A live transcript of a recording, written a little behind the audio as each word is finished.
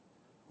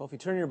Well, if you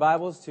turn your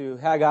Bibles to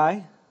Haggai,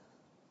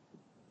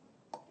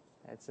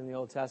 it's in the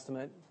Old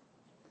Testament.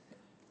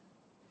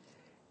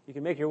 You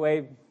can make your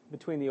way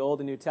between the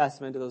Old and New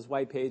Testament to those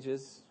white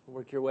pages.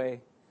 Work your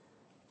way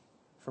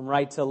from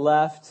right to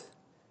left.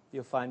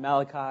 You'll find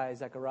Malachi,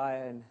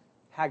 Zechariah, and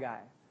Haggai.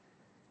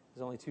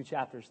 There's only 2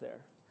 chapters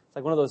there. It's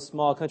like one of those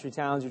small country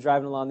towns. You're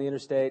driving along the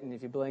interstate, and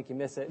if you blink, you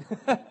miss it.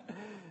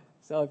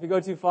 So if you go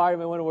too far, you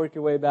may want to work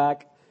your way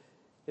back.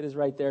 It is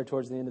right there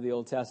towards the end of the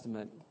Old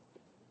Testament.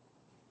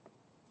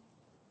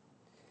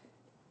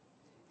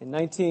 In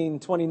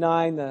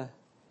 1929, the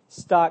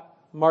stock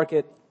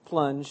market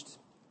plunged.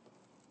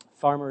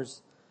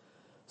 Farmers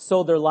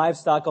sold their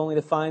livestock only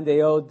to find they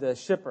owed the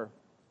shipper.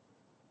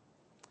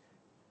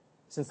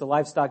 Since the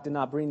livestock did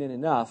not bring in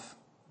enough,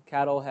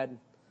 cattle had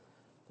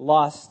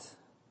lost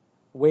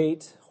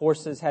weight,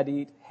 horses had to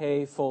eat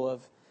hay full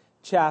of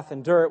chaff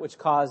and dirt, which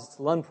caused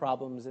lung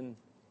problems and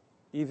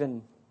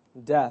even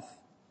death.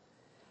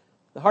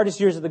 The hardest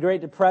years of the Great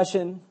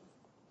Depression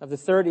of the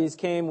 30s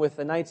came with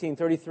the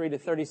 1933 to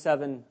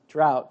 37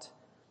 drought.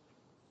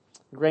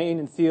 Grain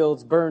and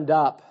fields burned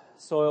up.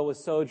 Soil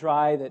was so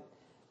dry that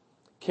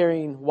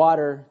carrying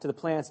water to the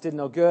plants did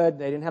no good.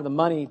 They didn't have the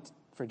money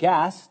for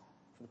gas,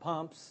 for the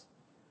pumps.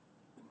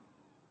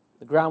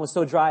 The ground was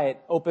so dry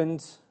it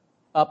opened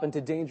up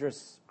into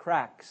dangerous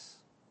cracks.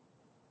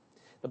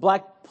 The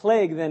Black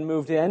Plague then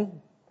moved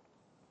in,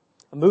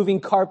 a moving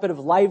carpet of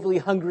lively,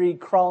 hungry,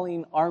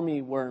 crawling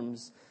army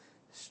worms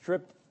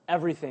stripped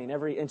everything,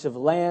 every inch of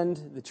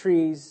land, the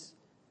trees,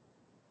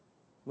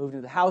 moved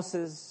into the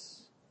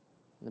houses,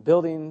 the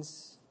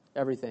buildings,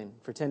 everything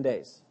for 10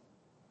 days.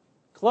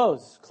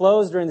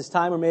 Clothes during this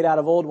time were made out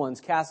of old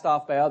ones, cast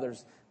off by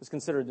others. It was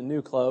considered the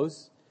new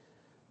clothes.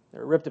 They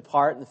were ripped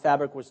apart and the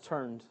fabric was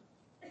turned.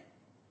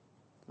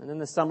 And then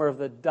the summer of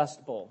the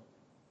Dust Bowl.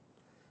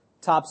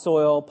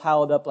 Topsoil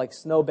piled up like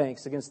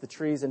snowbanks against the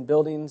trees and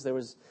buildings. There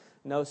was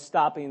no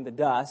stopping the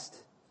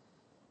dust.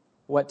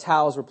 Wet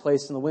towels were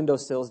placed on the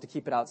windowsills to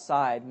keep it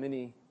outside.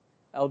 Many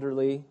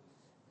elderly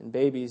and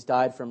babies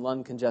died from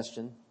lung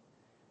congestion.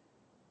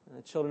 And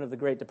the children of the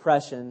Great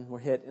Depression were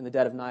hit in the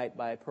dead of night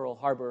by Pearl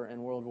Harbor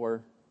in World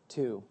War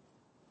II.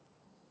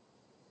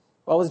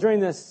 Well, it was during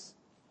this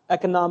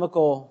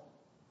economical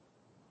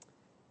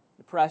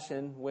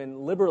depression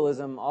when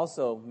liberalism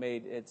also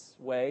made its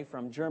way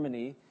from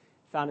Germany,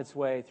 found its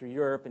way through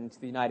Europe and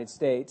to the United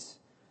States.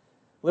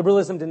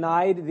 Liberalism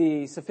denied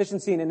the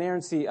sufficiency and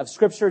inerrancy of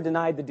Scripture,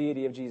 denied the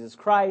deity of Jesus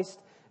Christ,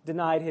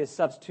 denied his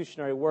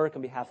substitutionary work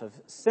on behalf of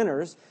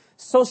sinners,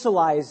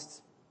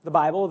 socialized the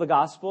Bible, the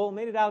gospel,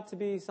 made it out to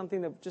be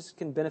something that just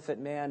can benefit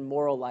man,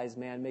 moralize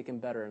man, make him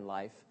better in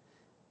life.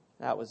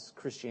 That was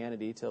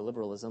Christianity to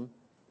liberalism.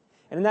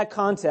 And in that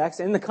context,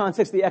 in the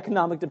context of the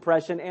economic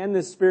depression and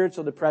the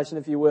spiritual depression,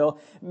 if you will,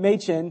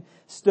 Machen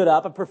stood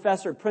up, a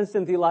professor at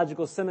Princeton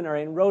Theological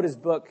Seminary, and wrote his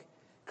book,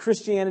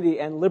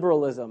 Christianity and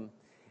Liberalism.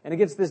 And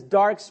against this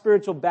dark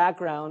spiritual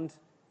background,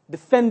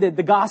 defended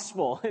the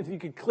gospel. And you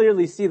could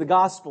clearly see the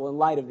gospel in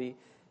light of the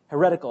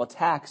heretical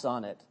attacks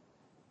on it.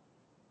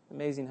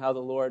 Amazing how the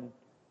Lord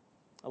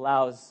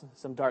allows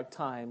some dark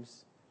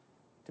times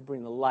to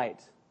bring the light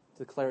to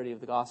the clarity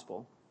of the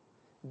gospel.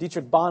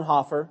 Dietrich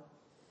Bonhoeffer,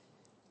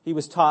 he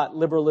was taught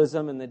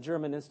liberalism in the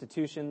German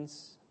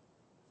institutions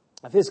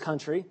of his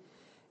country.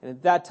 And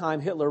at that time,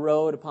 Hitler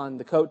rode upon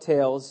the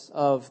coattails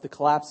of the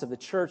collapse of the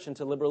church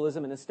into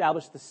liberalism and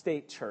established the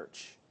state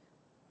church.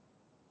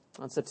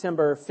 On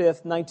September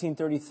 5th,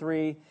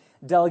 1933,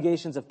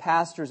 delegations of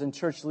pastors and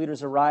church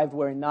leaders arrived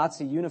wearing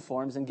Nazi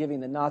uniforms and giving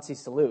the Nazi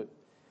salute.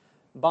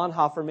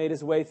 Bonhoeffer made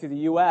his way through the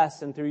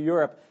U.S. and through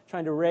Europe,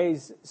 trying to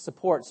raise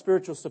support,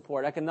 spiritual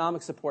support,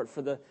 economic support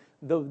for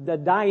the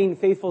dying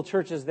faithful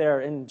churches there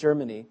in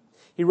Germany.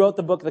 He wrote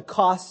the book, The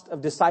Cost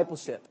of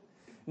Discipleship,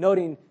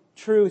 noting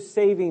true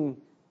saving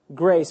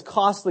grace,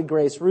 costly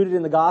grace rooted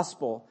in the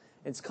gospel,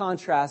 its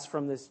contrast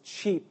from this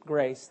cheap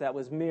grace that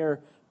was mere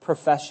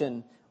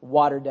profession,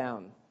 watered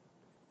down.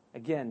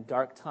 Again,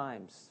 dark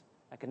times,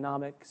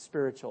 economic,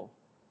 spiritual.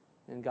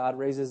 And God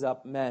raises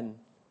up men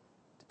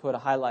to put a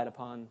highlight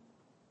upon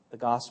the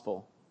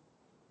gospel.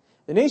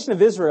 The nation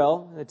of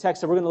Israel, the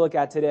text that we're going to look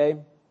at today,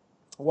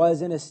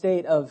 was in a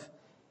state of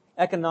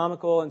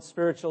economical and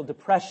spiritual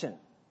depression.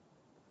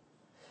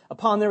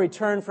 Upon their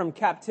return from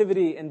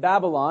captivity in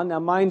Babylon, now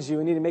mind you,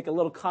 we need to make a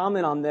little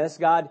comment on this.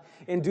 God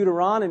in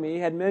Deuteronomy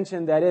had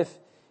mentioned that if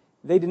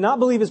they did not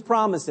believe his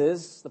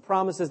promises, the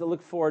promises that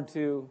look forward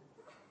to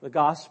the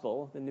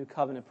gospel, the new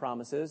covenant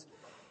promises,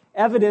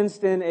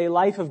 evidenced in a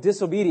life of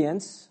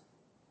disobedience,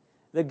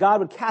 that God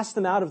would cast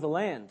them out of the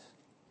land.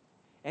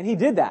 And he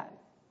did that.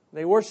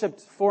 They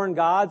worshipped foreign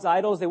gods,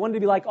 idols. They wanted to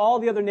be like all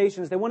the other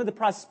nations. They wanted the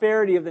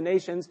prosperity of the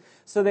nations,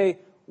 so they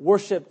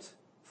worshipped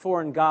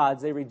foreign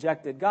gods. They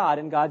rejected God,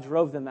 and God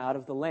drove them out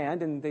of the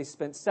land, and they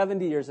spent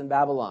 70 years in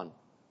Babylon.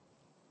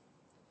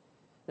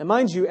 Now,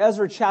 mind you,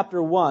 Ezra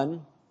chapter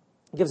 1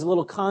 gives a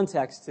little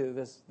context to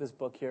this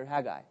book here,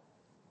 Haggai.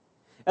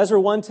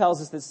 Ezra 1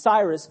 tells us that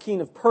Cyrus,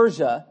 king of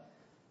Persia,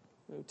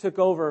 who took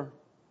over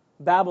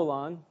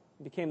Babylon,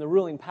 became the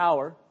ruling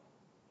power.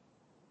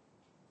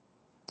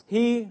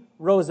 he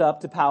rose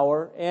up to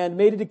power and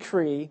made a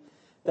decree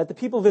that the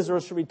people of Israel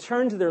should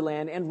return to their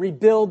land and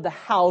rebuild the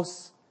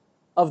house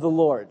of the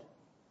Lord.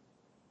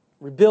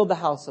 Rebuild the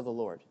house of the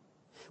Lord.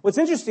 What's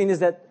interesting is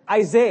that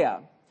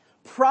Isaiah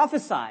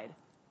prophesied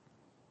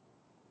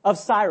of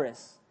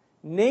Cyrus,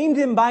 named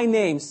him by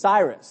name,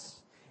 Cyrus,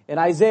 in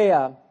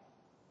Isaiah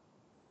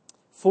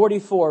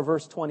 44,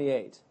 verse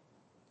 28.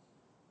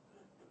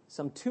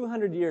 Some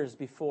 200 years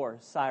before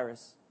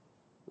Cyrus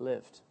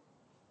lived.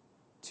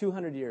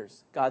 200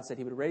 years, God said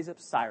he would raise up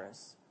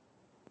Cyrus,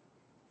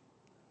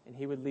 and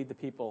he would lead the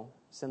people,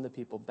 send the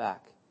people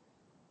back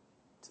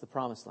to the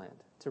promised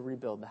land to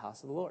rebuild the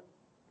house of the Lord.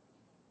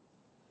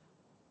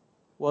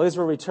 Well,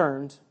 Israel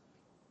returned.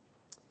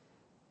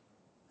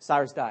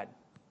 Cyrus died.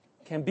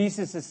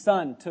 Cambyses, his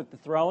son, took the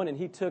throne, and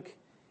he took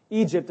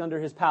Egypt under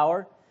his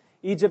power.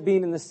 Egypt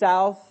being in the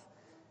south,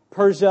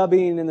 Persia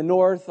being in the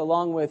north,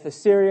 along with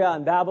Assyria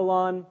and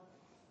Babylon,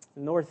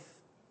 the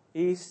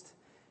northeast.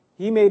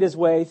 He made his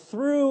way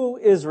through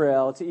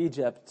Israel to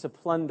Egypt to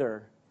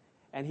plunder,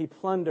 and he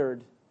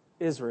plundered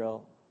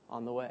Israel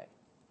on the way.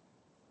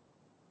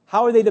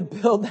 How are they to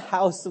build the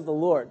house of the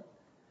Lord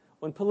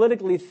when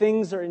politically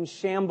things are in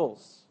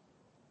shambles?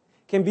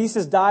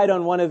 Cambyses died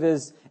on one of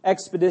his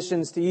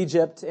expeditions to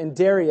Egypt, and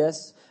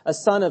Darius, a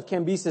son of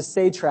Cambyses'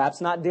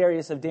 satraps, not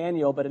Darius of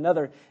Daniel, but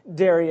another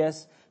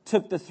Darius,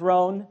 took the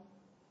throne.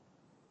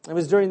 It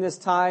was during this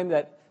time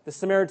that the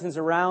Samaritans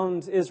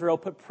around Israel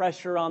put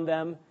pressure on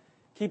them,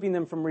 keeping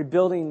them from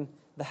rebuilding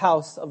the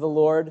house of the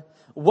Lord.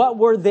 What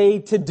were they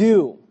to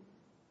do?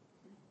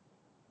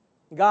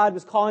 God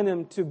was calling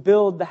them to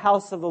build the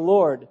house of the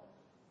Lord.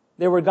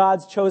 They were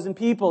God's chosen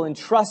people,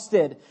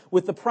 entrusted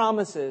with the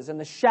promises and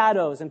the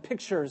shadows and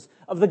pictures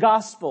of the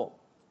gospel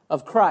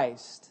of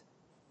Christ.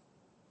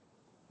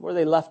 What were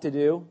they left to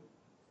do?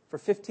 For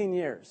 15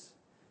 years.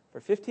 For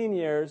 15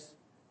 years,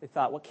 they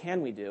thought, what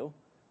can we do?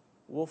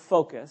 We'll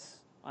focus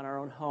on our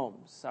own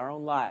homes, our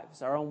own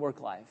lives, our own work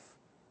life.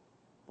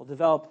 We'll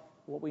develop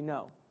what we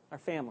know, our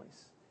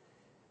families.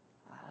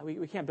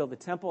 We can't build the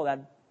temple.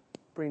 That'd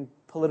bring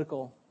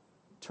political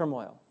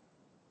turmoil.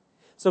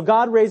 So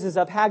God raises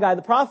up Haggai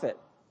the prophet.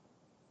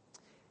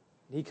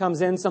 He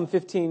comes in some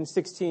 15,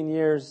 16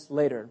 years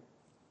later,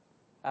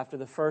 after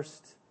the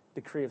first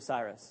decree of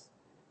Cyrus,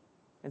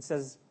 and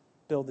says,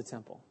 build the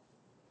temple.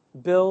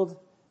 Build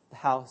the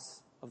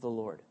house of the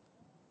Lord.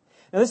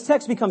 Now this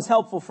text becomes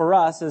helpful for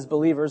us as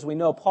believers. We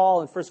know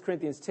Paul in 1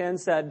 Corinthians 10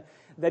 said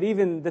that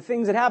even the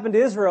things that happened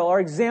to Israel are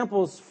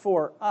examples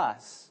for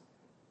us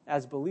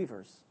as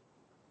believers.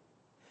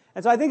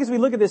 And so I think as we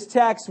look at this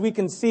text, we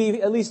can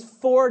see at least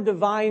 4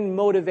 divine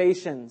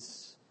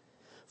motivations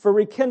for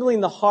rekindling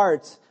the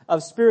heart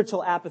of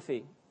spiritual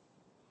apathy.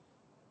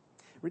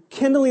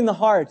 Rekindling the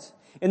heart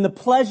in the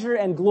pleasure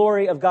and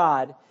glory of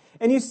God.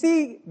 And you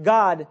see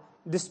God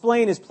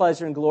displaying His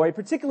pleasure and glory,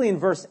 particularly in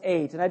verse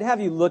 8. And I'd have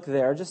you look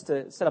there just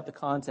to set up the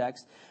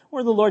context,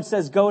 where the Lord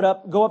says, go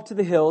up to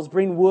the hills,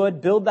 bring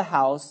wood, build the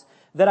house,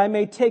 that I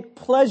may take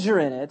pleasure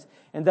in it,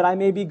 and that I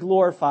may be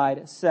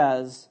glorified,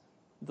 says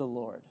the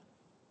Lord.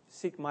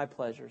 Seek my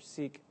pleasure.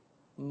 Seek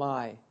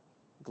my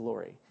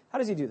glory. How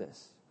does He do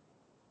this?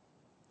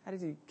 How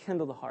does He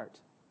kindle the heart?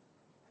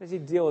 How does He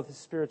deal with His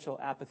spiritual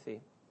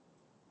apathy?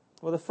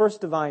 Well, the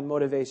first divine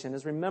motivation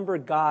is remember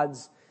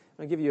God's, I'm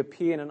going to give you a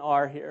P and an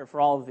R here for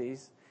all of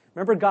these.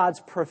 Remember God's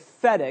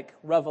prophetic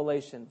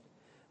revelation.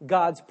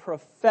 God's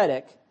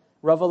prophetic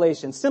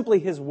revelation. Simply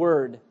His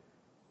word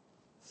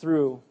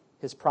through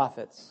His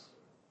prophets.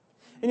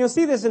 And you'll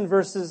see this in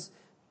verses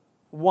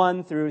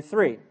 1 through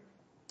 3.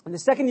 In the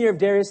 2nd year of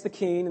Darius the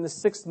king, in the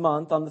 6th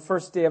month, on the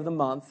 1st day of the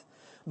month,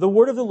 the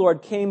word of the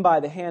Lord came by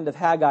the hand of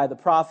Haggai the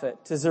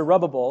prophet to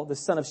Zerubbabel, the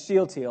son of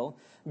Shealtiel,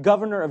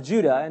 governor of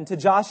Judah, and to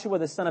Joshua,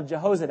 the son of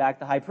Jehozadak,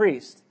 the high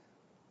priest.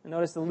 And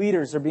notice the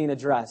leaders are being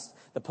addressed.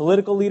 The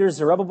political leader,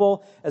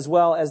 Zerubbabel, as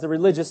well as the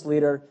religious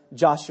leader,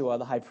 Joshua,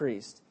 the high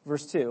priest.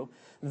 Verse 2,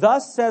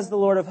 thus says the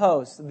Lord of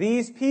hosts,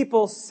 these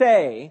people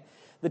say,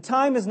 the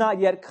time has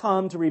not yet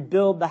come to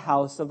rebuild the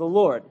house of the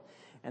Lord.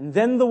 And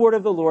then the word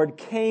of the Lord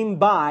came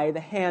by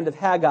the hand of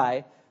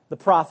Haggai the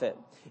prophet.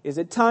 Is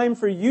it time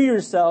for you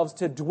yourselves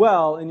to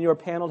dwell in your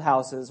paneled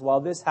houses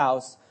while this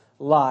house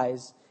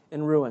lies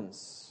in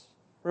ruins?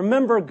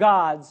 Remember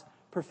God's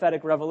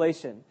prophetic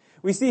revelation.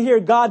 We see here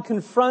God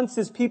confronts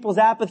His people's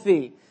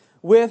apathy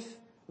with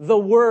the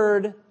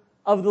word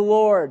of the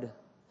Lord.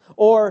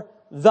 Or,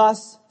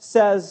 thus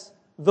says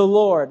the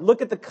Lord.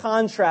 Look at the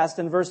contrast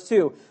in verse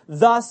 2.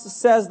 Thus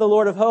says the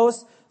Lord of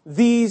hosts,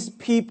 these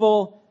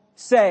people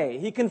say.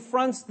 He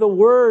confronts the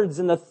words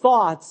and the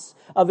thoughts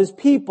of His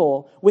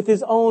people with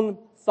His own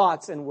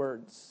thoughts and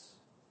words.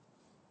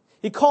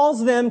 He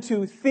calls them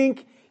to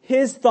think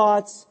His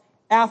thoughts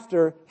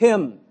after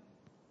Him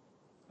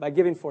by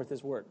giving forth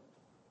His word.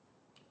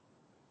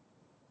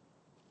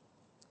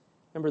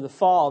 Remember, the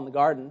fall in the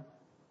garden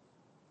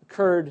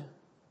occurred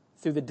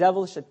through the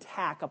devilish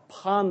attack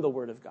upon the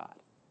word of God.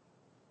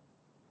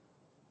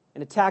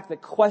 An attack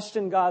that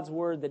questioned God's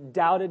word, that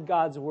doubted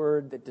God's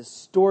word, that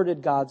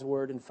distorted God's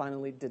word, and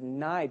finally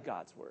denied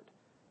God's word.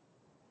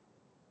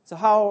 So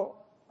how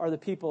are the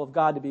people of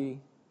God to be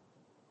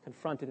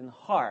confronted in the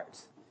heart?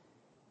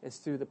 It's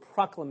through the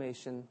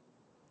proclamation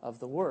of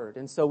the word.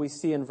 And so we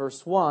see in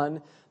verse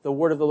 1, the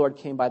word of the Lord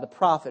came by the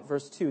prophet.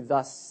 Verse 2,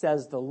 thus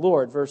says the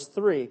Lord. Verse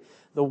 3,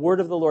 the word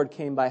of the Lord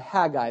came by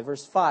Haggai.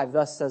 Verse 5,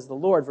 thus says the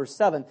Lord. Verse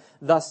 7,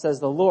 thus says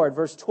the Lord.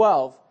 Verse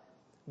 12,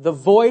 the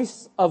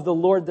voice of the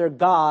Lord their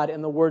God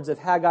and the words of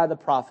Haggai the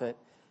prophet,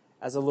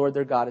 as the Lord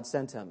their God had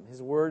sent him.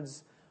 His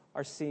words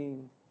are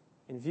seen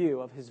in view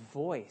of his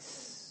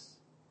voice.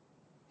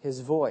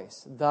 His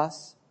voice.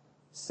 Thus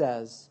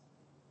says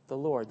the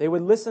Lord. They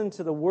would listen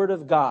to the word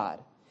of God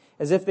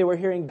as if they were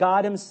hearing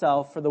God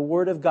himself, for the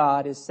word of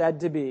God is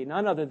said to be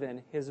none other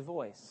than his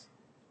voice.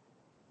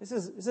 This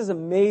is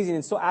amazing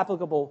and so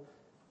applicable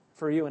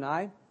for you and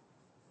I.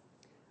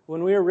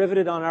 When we are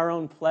riveted on our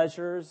own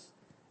pleasures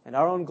and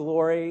our own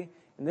glory,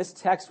 and this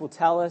text will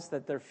tell us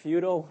that they're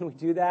futile when we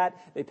do that,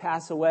 they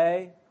pass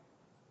away.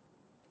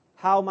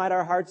 How might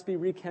our hearts be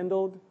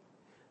rekindled?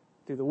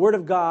 Through the word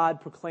of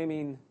God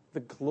proclaiming the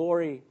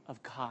glory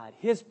of God,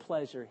 his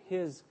pleasure,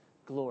 his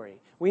glory.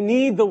 We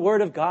need the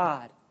word of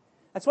God.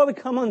 That's why we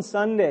come on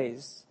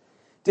Sundays,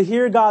 to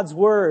hear God's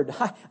word.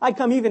 I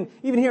come even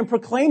here and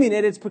proclaiming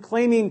it. It's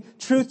proclaiming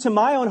truth to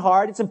my own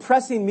heart. It's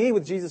impressing me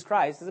with Jesus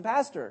Christ as a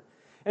pastor.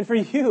 And for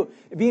you,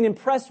 being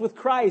impressed with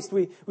Christ,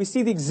 we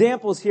see the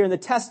examples here in the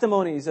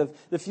testimonies of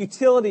the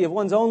futility of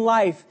one's own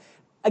life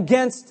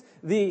against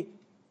the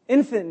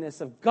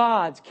infiniteness of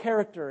God's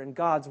character and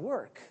God's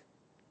work.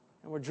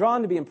 And we're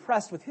drawn to be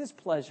impressed with his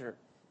pleasure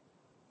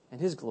and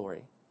his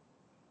glory.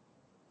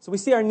 So we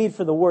see our need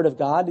for the Word of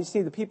God. We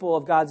see the people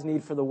of God's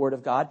need for the Word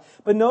of God.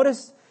 But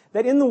notice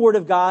that in the Word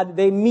of God,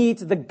 they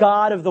meet the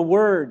God of the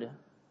Word.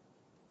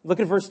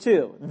 Look at verse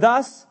 2.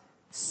 Thus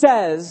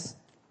says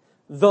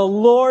the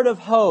Lord of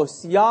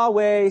hosts,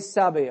 Yahweh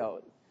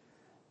Sabaoth,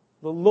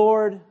 the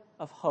Lord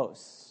of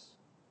hosts.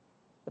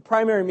 The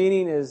primary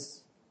meaning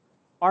is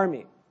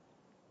army.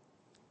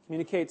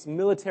 Communicates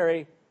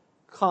military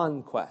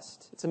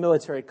conquest. It's a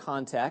military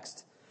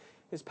context.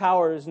 His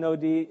power is no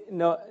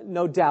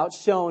doubt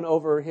shown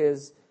over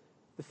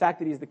the fact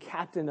that he is the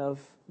captain of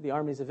the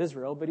armies of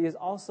Israel, but he is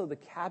also the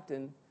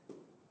captain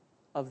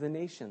of the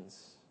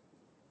nations.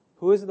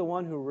 Who is the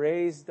one who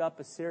raised up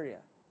Assyria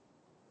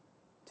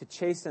to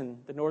chasten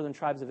the northern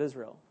tribes of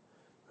Israel?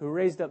 Who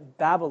raised up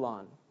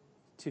Babylon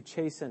to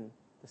chasten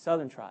the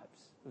southern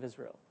tribes of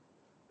Israel?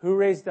 Who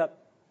raised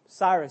up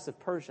Cyrus of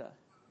Persia?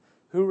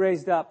 Who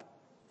raised up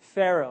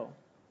Pharaoh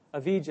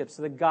of Egypt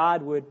so that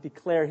God would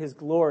declare his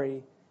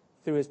glory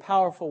through his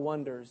powerful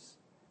wonders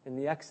in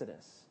the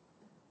Exodus?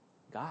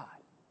 God,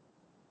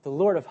 the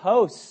Lord of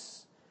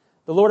hosts,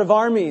 the Lord of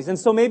armies. And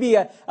so maybe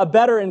a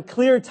better and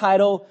clear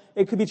title,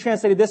 it could be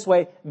translated this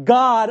way,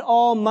 God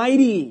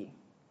Almighty.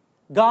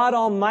 God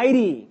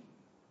Almighty.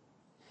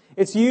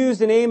 It's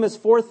used in Amos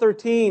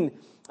 4:13,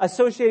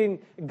 associating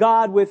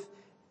God with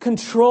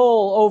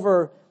control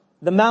over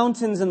the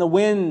mountains and the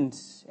wind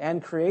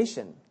and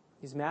creation.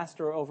 He's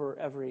master over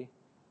every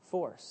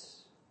force.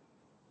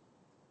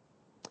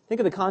 Think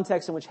of the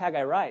context in which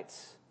Haggai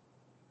writes.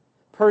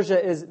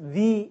 Persia is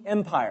the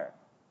empire.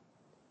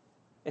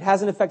 It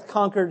has in effect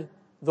conquered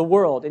the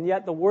world, and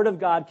yet the Word of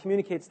God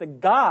communicates that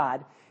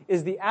God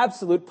is the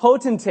absolute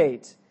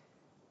potentate.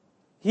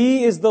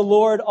 He is the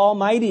Lord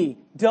Almighty.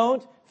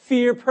 Don't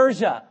fear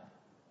Persia.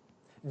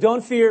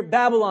 Don't fear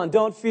Babylon.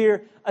 Don't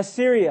fear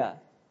Assyria.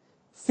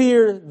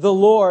 Fear the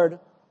Lord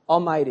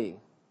Almighty.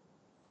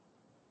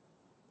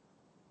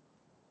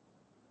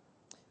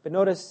 But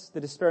notice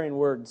the despairing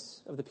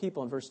words of the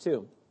people in verse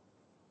 2.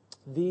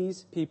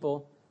 These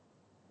people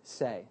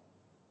say,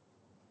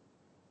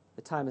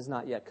 the time has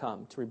not yet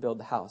come to rebuild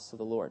the house of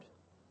the Lord.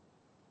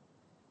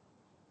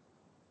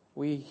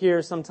 We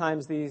hear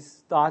sometimes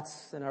these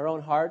thoughts in our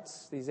own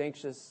hearts, these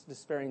anxious,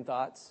 despairing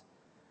thoughts.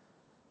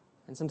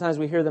 And sometimes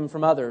we hear them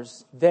from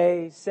others.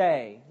 They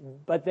say,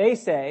 but they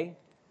say,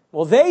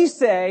 well, they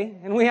say,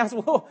 and we ask,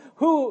 well,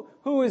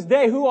 who is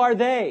they? Who are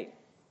they?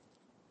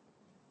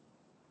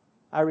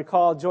 I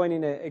recall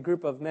joining a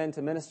group of men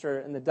to minister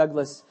in the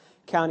Douglas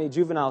County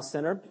Juvenile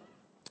Center.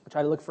 I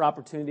try to look for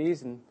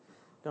opportunities and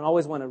don't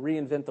always want to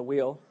reinvent the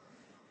wheel.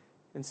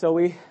 And so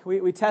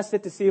we test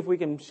it to see if we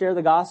can share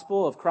the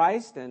gospel of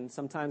Christ, and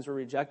sometimes we're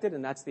rejected,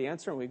 and that's the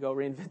answer, and we go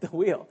reinvent the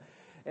wheel.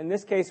 In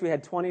this case, we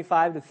had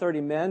 25 to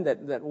 30 men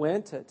that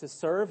went to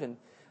serve, and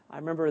I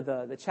remember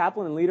the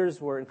chaplain and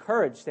leaders were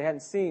encouraged. They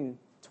hadn't seen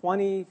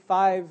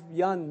 25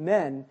 young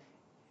men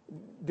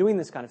doing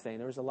this kind of thing.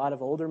 There was a lot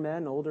of older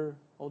men, older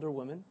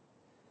women.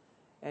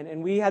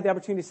 And we had the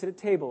opportunity to sit at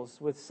tables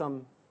with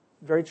some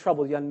very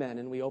troubled young men,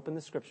 and we opened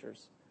the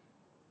Scriptures.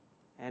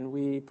 And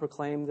we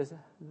proclaimed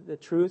the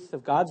truth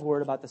of God's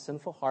Word about the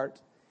sinful heart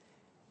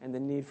and the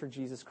need for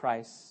Jesus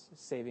Christ's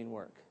saving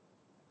work.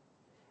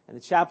 And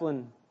the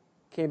chaplain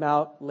came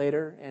out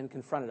later and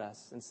confronted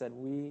us and said,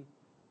 we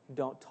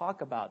don't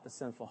talk about the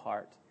sinful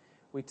heart.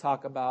 We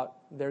talk about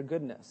their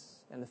goodness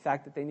and the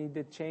fact that they need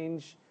to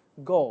change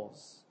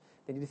goals.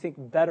 They need to think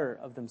better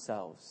of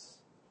themselves.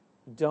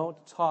 Don't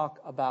talk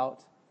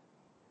about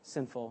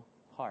sinful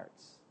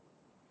hearts.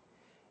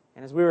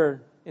 And as we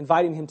were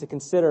inviting him to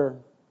consider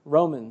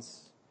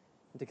Romans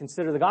and to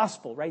consider the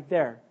gospel right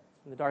there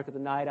in the dark of the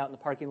night out in the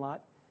parking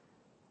lot,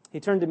 he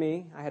turned to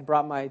me. I had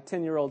brought my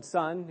 10-year-old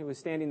son who was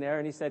standing there,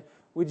 and he said,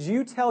 "Would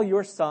you tell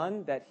your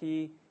son that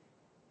he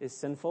is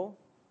sinful?"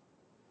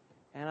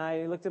 And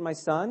I looked at my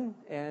son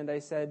and I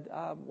said,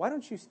 "Why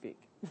don't you speak?"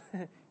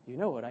 You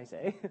know what I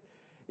say.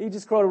 He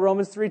just quoted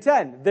Romans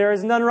 3:10. "There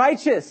is none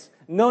righteous,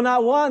 no,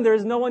 not one. There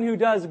is no one who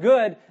does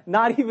good,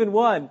 not even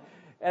one."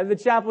 And the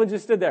chaplain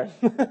just stood there.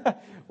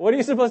 What are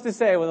you supposed to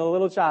say when a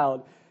little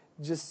child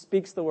just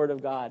speaks the word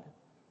of God?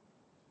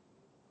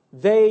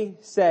 They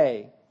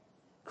say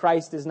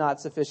Christ is not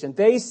sufficient.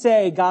 They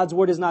say God's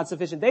word is not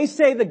sufficient. They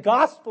say the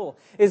gospel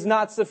is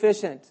not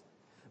sufficient.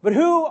 But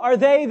who are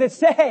they that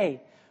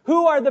say?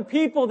 Who are the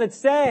people that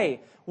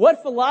say?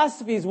 What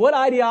philosophies, what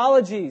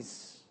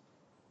ideologies,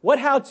 what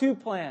how-to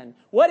plan,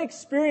 what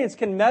experience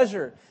can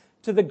measure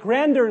to the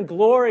grandeur and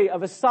glory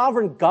of a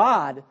sovereign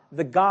God,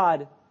 the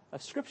God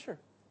of Scripture?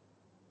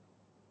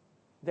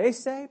 They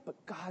say,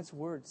 but God's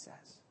word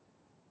says.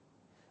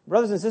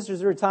 Brothers and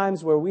sisters, there are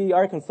times where we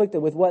are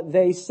conflicted with what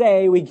they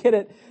say. We get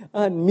it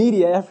on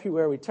media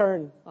everywhere we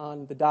turn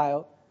on the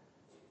dial.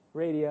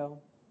 Radio,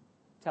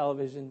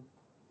 television,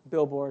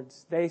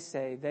 billboards. They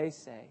say.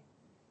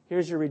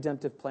 Here's your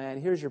redemptive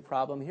plan. Here's your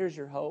problem. Here's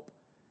your hope.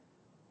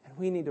 And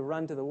we need to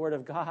run to the Word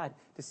of God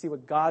to see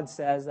what God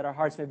says, that our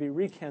hearts may be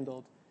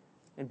rekindled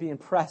and be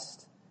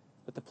impressed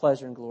with the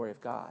pleasure and glory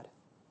of God.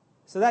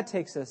 So that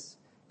takes us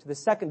to the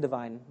second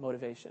divine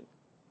motivation.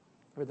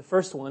 For the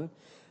first one,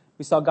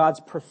 we saw God's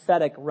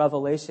prophetic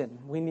revelation.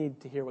 We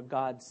need to hear what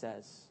God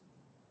says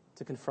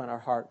to confront our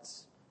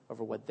hearts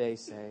over what they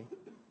say.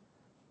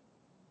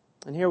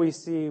 And here we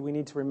see we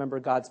need to remember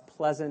God's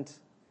pleasant,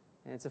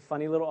 and it's a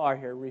funny little R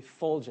here,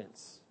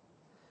 refulgence.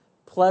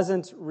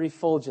 Pleasant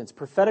refulgence.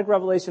 Prophetic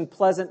revelation,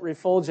 pleasant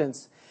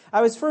refulgence.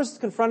 I was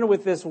first confronted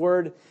with this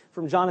word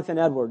from Jonathan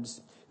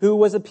Edwards, who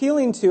was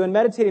appealing to and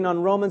meditating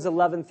on Romans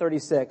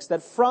 11:36,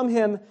 that from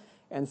him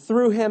and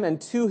through him and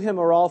to him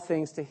are all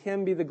things, to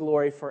him be the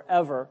glory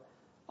forever.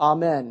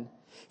 Amen.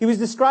 He was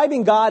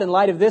describing God in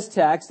light of this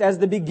text as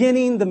the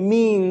beginning, the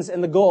means,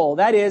 and the goal.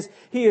 That is,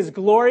 he is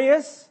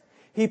glorious,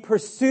 he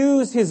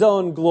pursues his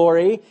own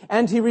glory,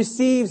 and he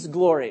receives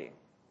glory.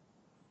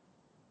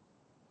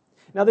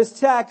 Now this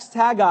text,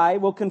 Haggai,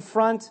 will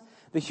confront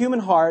the human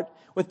heart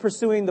with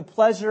pursuing the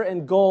pleasure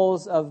and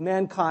goals of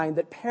mankind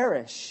that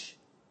perish.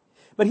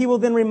 But he will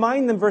then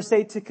remind them, verse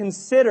 8, to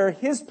consider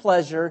his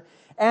pleasure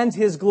and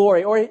his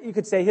glory, or you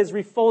could say his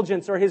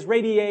refulgence or his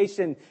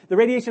radiation, the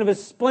radiation of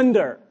his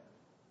splendor.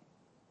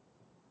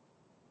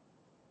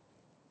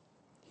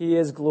 He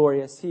is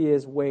glorious. He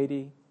is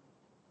weighty.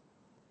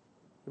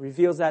 He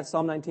reveals that.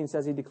 Psalm 19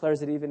 says he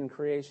declares it even in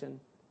creation.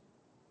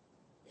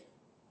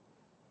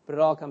 But it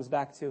all comes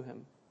back to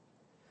him.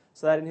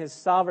 So that in his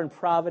sovereign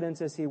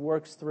providence as he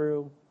works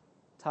through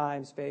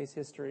time, space,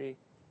 history,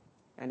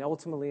 and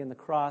ultimately in the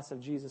cross of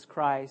Jesus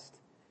Christ,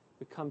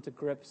 we come to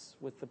grips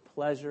with the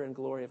pleasure and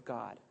glory of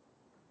God.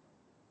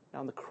 Now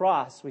on the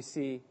cross, we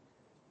see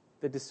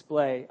the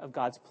display of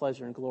God's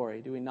pleasure and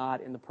glory, do we not,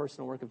 in the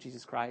personal work of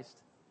Jesus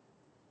Christ?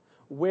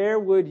 Where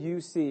would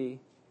you see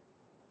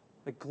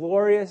the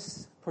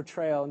glorious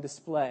portrayal and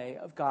display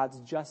of God's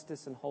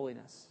justice and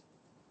holiness?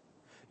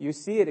 You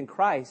see it in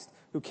Christ,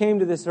 who came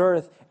to this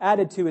earth,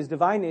 added to his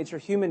divine nature,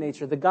 human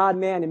nature, the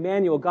God-man,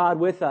 Emmanuel, God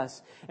with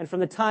us. And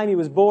from the time he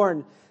was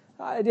born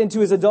into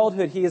his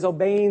adulthood, he is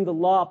obeying the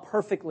law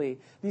perfectly.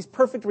 These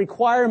perfect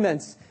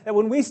requirements that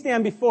when we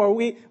stand before,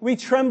 we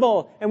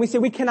tremble and we say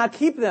we cannot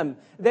keep them.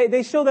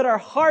 They show that our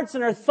hearts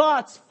and our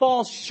thoughts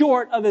fall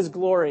short of his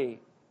glory.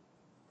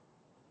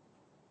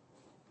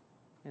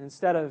 And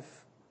instead of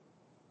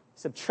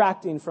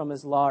subtracting from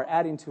his law or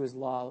adding to his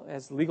law,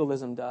 as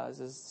legalism does,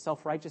 as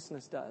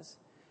self-righteousness does,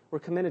 we're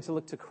committed to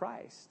look to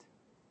Christ.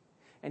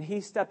 And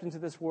he stepped into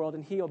this world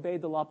and he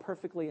obeyed the law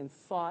perfectly in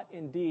thought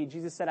and deed.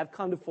 Jesus said, I've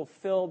come to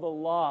fulfill the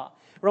law.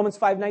 Romans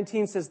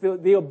 5:19 says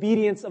the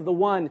obedience of the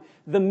one,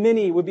 the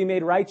many would be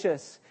made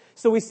righteous.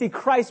 So we see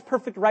Christ's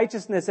perfect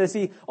righteousness as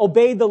he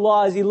obeyed the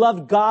law, as he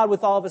loved God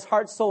with all of his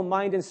heart, soul,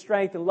 mind, and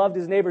strength, and loved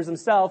his neighbors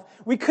himself.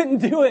 We couldn't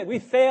do it. We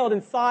failed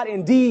in thought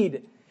and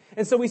deed.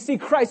 And so we see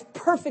Christ's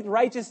perfect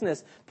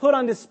righteousness put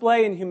on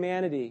display in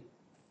humanity.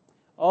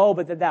 Oh,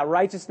 but that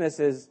righteousness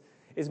is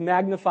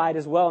magnified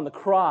as well on the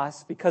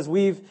cross because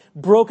we've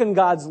broken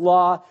God's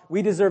law.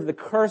 We deserve the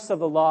curse of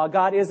the law.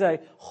 God is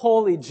a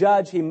holy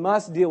judge. He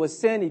must deal with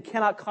sin. He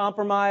cannot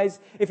compromise.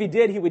 If he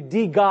did, he would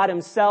de-God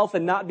himself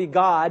and not be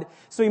God.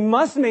 So he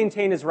must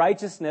maintain his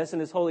righteousness and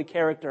his holy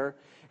character.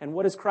 And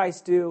what does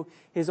Christ do?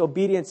 His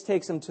obedience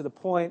takes him to the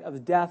point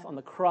of death on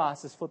the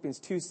cross, as Philippians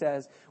 2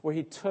 says, where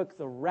he took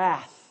the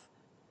wrath,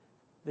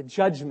 the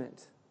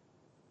judgment,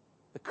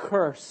 the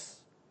curse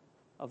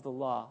of the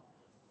law.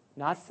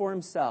 Not for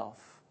himself,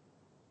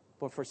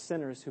 but for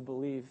sinners who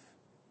believe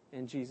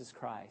in Jesus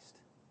Christ.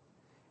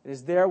 It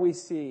is there we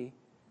see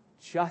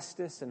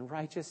justice and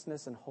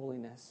righteousness and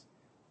holiness.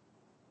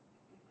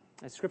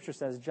 As Scripture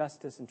says,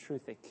 justice and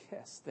truth, they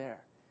kiss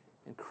there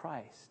in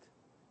Christ.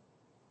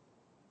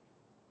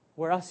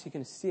 where else are you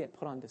going to see it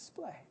put on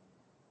display?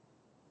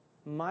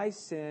 My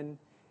sin,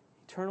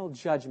 eternal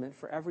judgment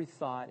for every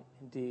thought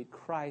and deed,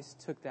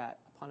 Christ took that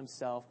upon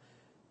himself,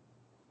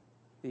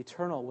 the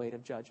eternal weight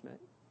of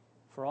judgment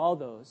for all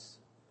those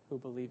who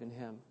believe in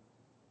him.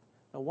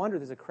 No wonder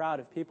there's a crowd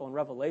of people in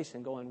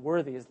Revelation going,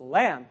 worthy is the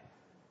Lamb.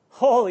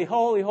 Holy,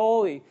 holy,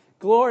 holy,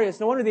 glorious.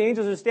 No wonder the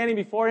angels are standing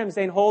before him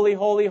saying, holy,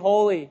 holy,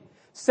 holy.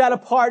 Set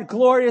apart,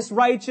 glorious,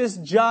 righteous,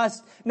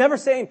 just. Never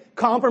saying,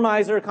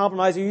 compromiser,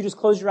 you just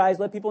close your eyes,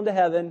 let people into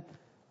heaven.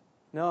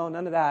 No,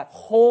 none of that.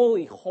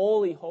 Holy,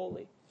 holy,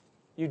 holy.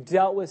 You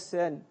dealt with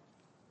sin.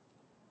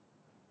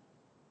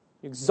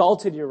 You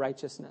exalted your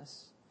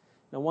righteousness.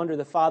 No wonder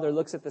the Father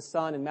looks at the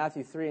Son in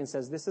Matthew 3 and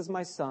says, this is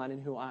my Son in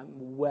whom I'm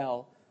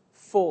well,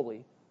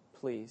 fully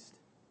pleased.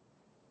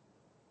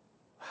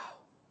 Wow.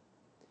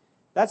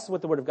 That's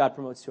what the Word of God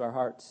promotes to our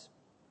hearts.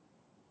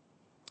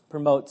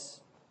 Promotes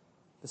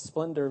the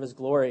splendor of his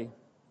glory,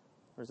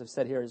 or as I've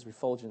said here, his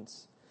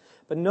refulgence.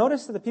 But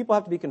notice that the people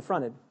have to be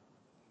confronted.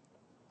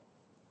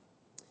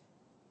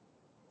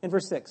 In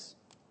verse 6.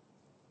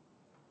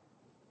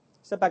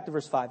 Step back to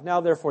verse 5.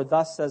 Now therefore,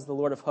 thus says the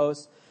Lord of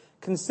hosts,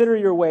 consider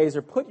your ways,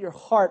 or put your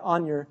heart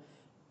on your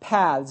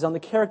paths, on the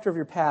character of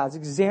your paths.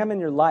 Examine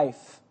your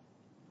life.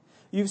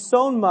 You've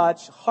sown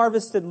much,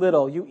 harvested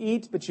little. You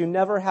eat, but you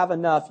never have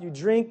enough. You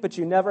drink, but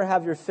you never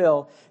have your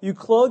fill. You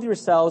clothe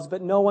yourselves,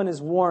 but no one is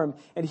warm.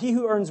 And he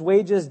who earns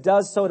wages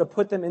does so to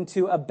put them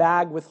into a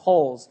bag with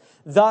holes.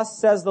 Thus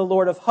says the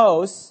Lord of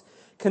hosts,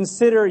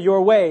 consider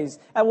your ways.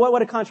 And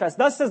what a contrast.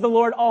 Thus says the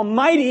Lord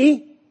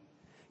Almighty,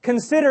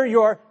 consider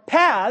your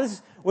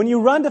paths. When you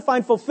run to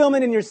find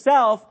fulfillment in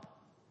yourself,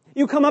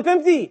 you come up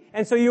empty.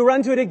 And so you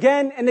run to it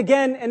again and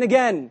again and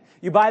again.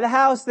 You buy the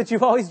house that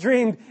you've always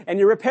dreamed, and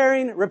you're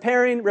repairing.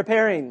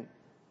 The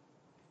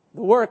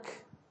work.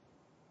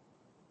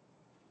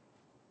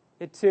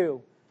 It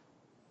too.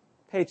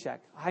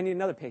 Paycheck. I need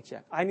another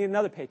paycheck.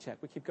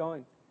 We keep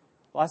going.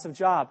 Loss of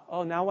job.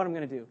 Oh, now what I'm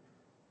going to do?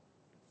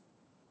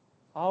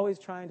 Always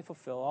trying to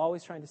fulfill,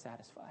 always trying to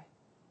satisfy.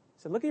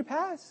 So look at your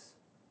past.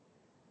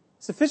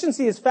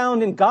 Sufficiency is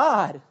found in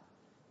God.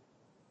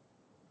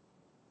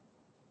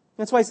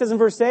 That's why he says in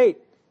verse 8,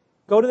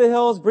 go to the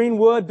hills, bring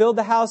wood, build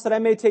the house that I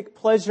may take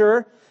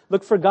pleasure,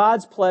 look for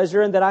God's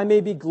pleasure, and that I may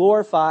be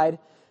glorified,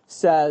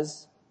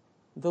 says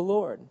the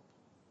Lord.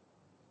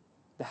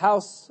 The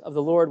house of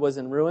the Lord was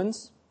in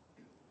ruins.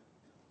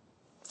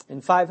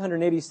 In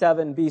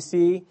 587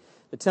 BC,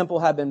 the temple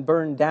had been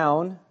burned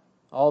down.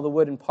 All the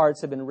wooden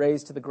parts had been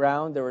razed to the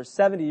ground. There were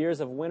 70 years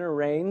of winter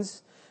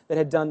rains that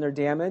had done their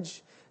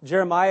damage.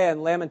 Jeremiah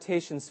in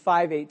Lamentations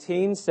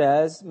 5:18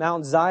 says,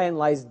 Mount Zion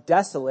lies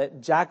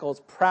desolate,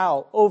 jackals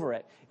prowl over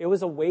it. It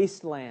was a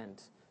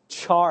wasteland,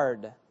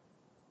 charred.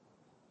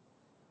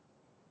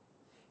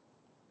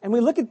 And we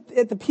look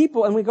at the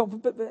people and we go,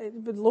 but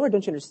Lord,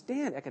 don't you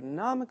understand?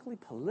 Economically,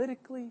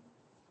 politically,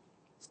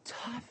 it's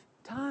tough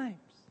times.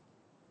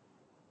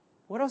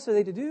 What else are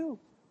they to do?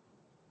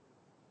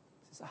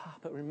 He says,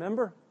 but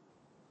remember,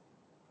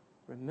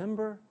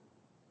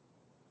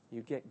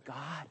 you get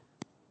God.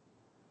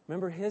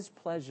 Remember his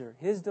pleasure,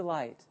 his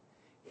delight,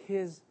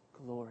 his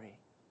glory,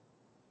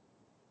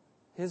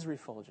 his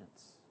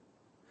refulgence.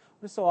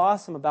 What's so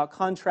awesome about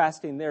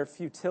contrasting their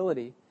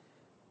futility,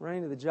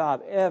 running to the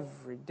job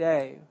every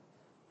day,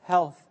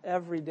 health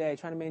every day,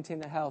 trying to maintain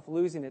the health,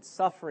 losing it,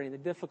 suffering, the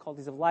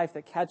difficulties of life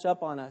that catch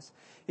up on us.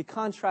 He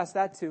contrasts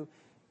that to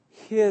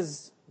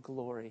his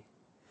glory.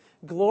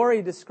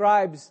 Glory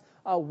describes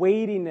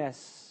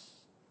weightiness,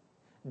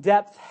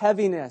 depth,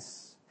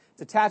 heaviness.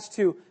 It's attached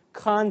to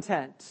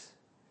content.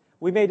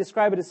 We may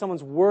describe it as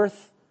someone's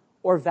worth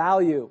or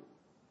value.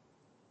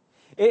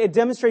 It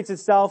demonstrates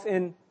itself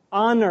in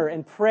honor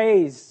and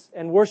praise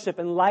and worship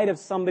in light of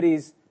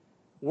somebody's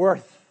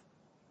worth,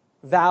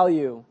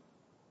 value,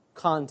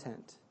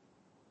 content.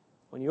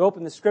 When you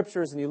open the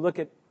scriptures and you look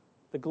at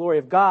the glory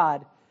of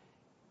God,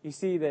 you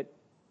see that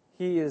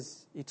he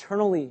is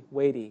eternally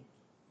weighty.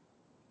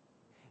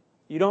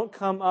 You don't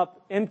come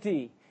up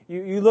empty.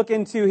 You look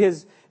into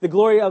the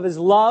glory of his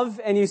love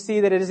and you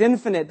see that it is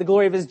infinite. The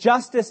glory of his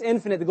justice,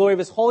 infinite. The glory of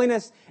his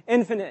holiness,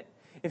 infinite.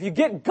 If you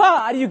get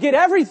God, you get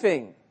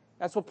everything.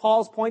 That's what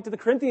Paul's point to the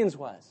Corinthians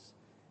was.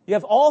 You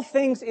have all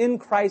things in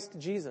Christ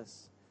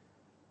Jesus.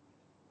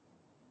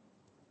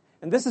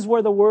 And this is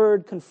where the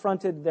word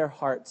confronted their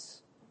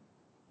hearts.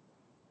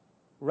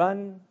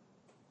 Run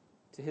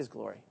to his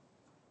glory.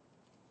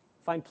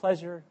 Find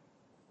pleasure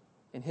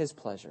in his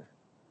pleasure.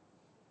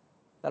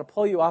 That'll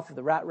pull you off of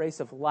the rat race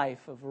of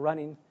life, of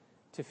running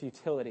to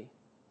futility,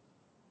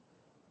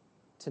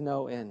 to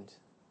no end.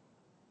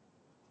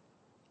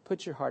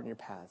 Put your heart in your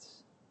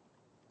paths.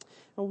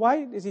 And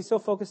why is he so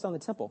focused on the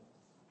temple?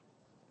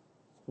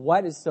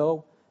 What is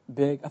so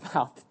big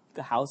about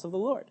the house of the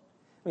Lord?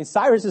 I mean,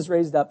 Cyrus is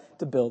raised up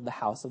to build the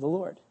house of the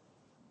Lord.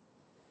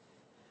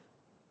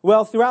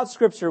 Well, throughout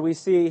Scripture, we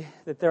see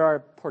that there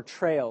are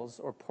portrayals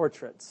or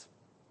portraits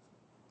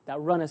that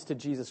run us to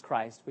Jesus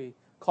Christ. We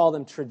call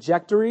them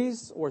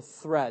trajectories or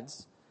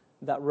threads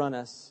that run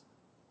us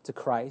to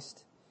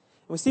Christ.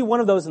 We see one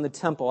of those in the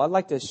temple. I'd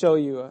like to show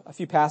you a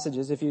few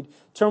passages. If you'd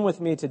turn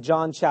with me to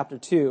John chapter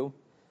 2.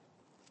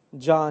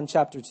 John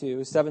chapter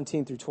 2,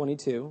 17 through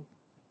 22.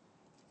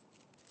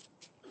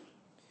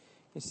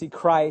 You see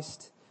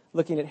Christ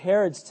looking at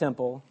Herod's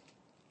temple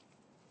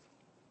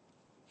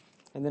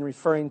and then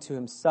referring to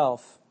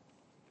himself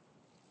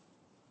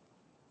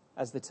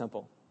as the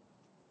temple.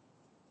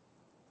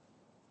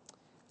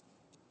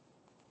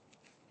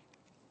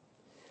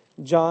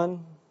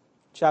 John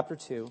chapter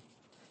 2.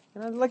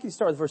 And I'd like you to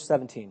start with verse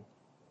 17.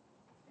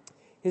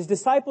 His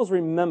disciples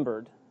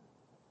remembered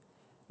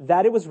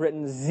that it was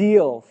written,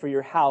 zeal for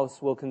your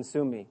house will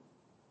consume me.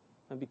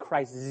 That would be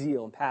Christ's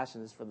zeal and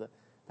passions for the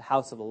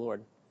house of the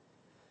Lord.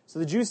 So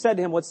the Jews said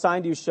to him, what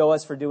sign do you show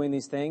us for doing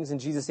these things? And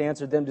Jesus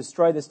answered them,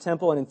 destroy this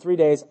temple, and in 3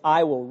 days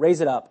I will raise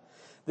it up.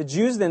 The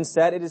Jews then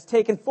said, it has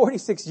taken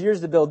 46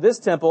 years to build this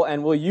temple,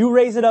 and will you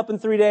raise it up in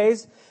 3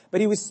 days?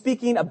 But he was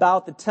speaking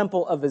about the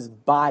temple of his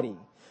body.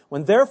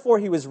 When therefore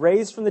he was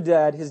raised from the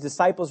dead, his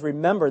disciples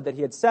remembered that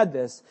he had said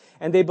this,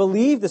 and they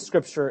believed the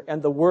scripture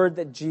and the word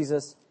that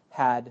Jesus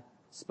had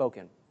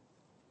spoken.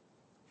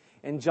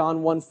 In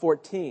John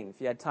 1:14,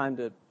 if you had time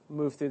to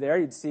move through there,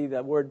 you'd see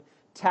the word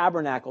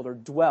tabernacled or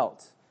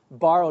dwelt,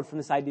 borrowed from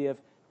this idea of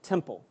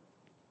temple.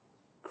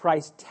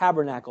 Christ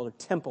tabernacled or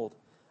templed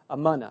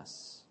among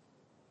us.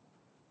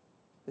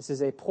 This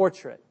is a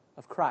portrait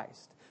of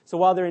Christ. So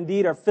while there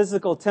indeed are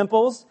physical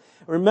temples,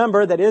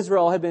 remember that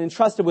Israel had been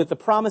entrusted with the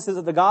promises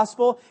of the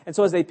gospel. And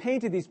so as they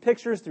painted these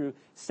pictures through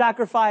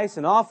sacrifice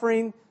and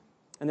offering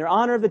and their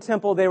honor of the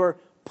temple, they were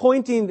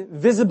pointing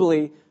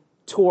visibly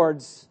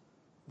towards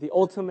the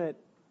ultimate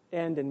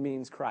end and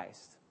means,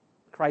 Christ.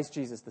 Christ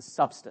Jesus, the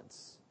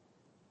substance.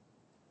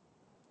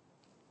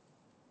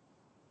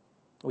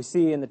 We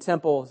see in the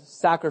temple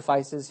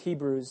sacrifices,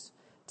 Hebrews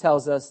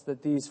tells us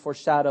that these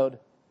foreshadowed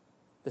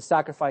the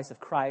sacrifice of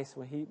Christ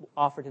when he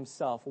offered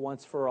himself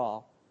once for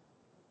all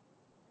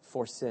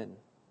for sin,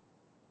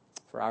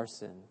 for our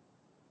sin.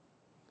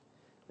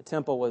 The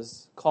temple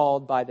was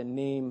called by the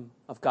name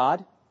of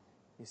God.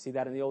 You see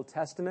that in the Old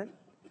Testament.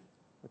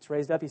 It's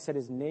raised up. He said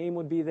his name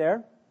would be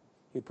there.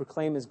 He would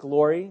proclaim his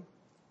glory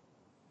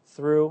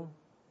through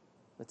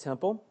the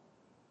temple.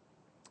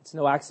 It's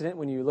no accident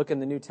when you look in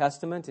the New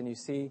Testament and you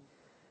see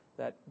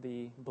that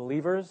the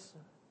believers,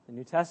 the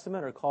New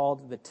Testament, are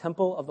called the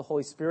temple of the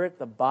Holy Spirit,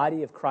 the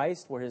body of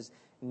Christ, where his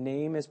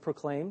name is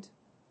proclaimed.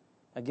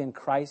 Again,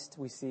 Christ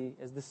we see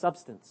as the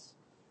substance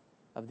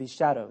of these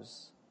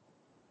shadows.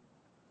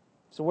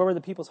 So where were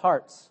the people's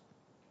hearts?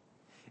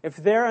 If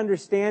their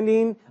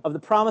understanding of the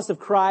promise of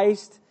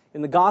Christ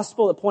in the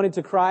gospel that pointed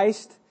to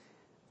Christ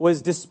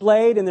was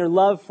displayed in their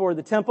love for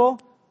the temple,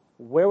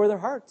 where were their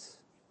hearts?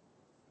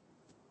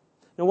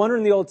 No wonder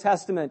in the Old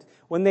Testament,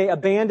 when they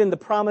abandoned the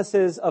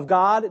promises of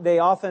God, they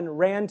often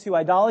ran to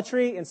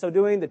idolatry. In so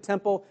doing, the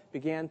temple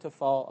began to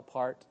fall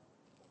apart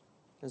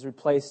and was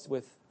replaced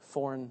with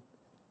foreign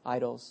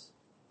idols.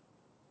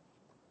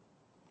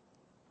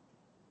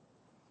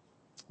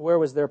 Where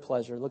was their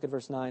pleasure? Look at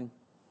verse 9.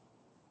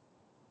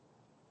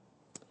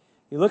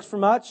 You looked for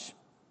much.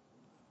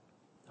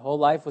 The whole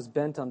life was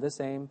bent on this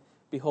aim.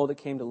 Behold, it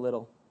came to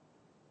little.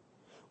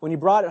 When you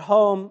brought it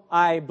home,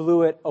 I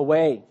blew it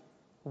away.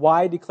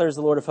 Why, declares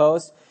the Lord of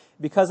hosts?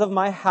 Because of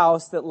my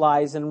house that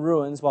lies in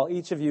ruins, while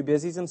each of you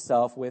busies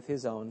himself with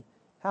his own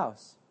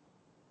house.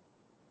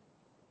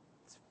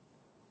 It's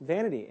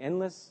vanity,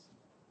 endless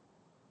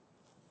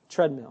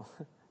treadmill.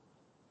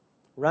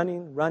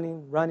 Running,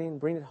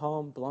 bring it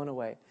home, blown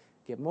away.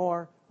 Get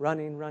more,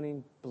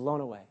 running,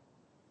 blown away.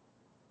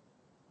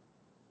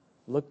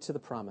 Look to the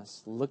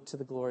promise. Look to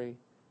the glory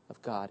of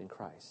God in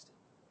Christ.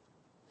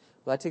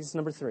 Well, that takes us to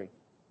number 3.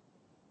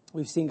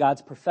 We've seen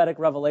God's prophetic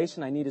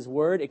revelation. I need his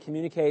word. It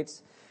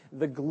communicates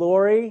the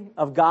glory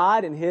of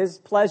God and his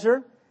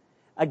pleasure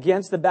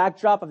against the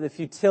backdrop of the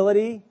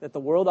futility that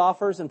the world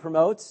offers and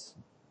promotes.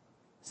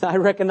 So I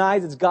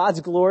recognize it's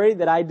God's glory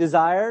that I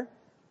desire.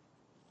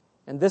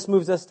 And this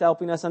moves us to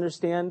helping us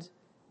understand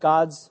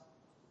God's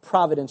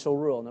providential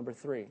rule. Number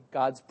 3,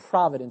 God's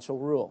providential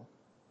rule.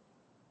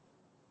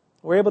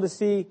 We're able to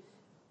see,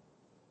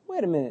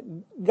 wait a minute,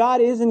 God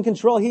is in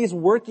control. He is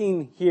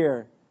working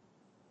here.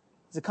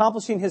 He's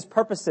accomplishing his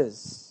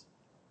purposes.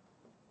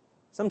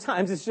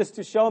 Sometimes it's just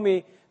to show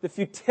me the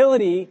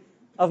futility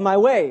of my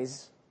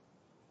ways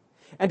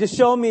and to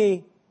show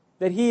me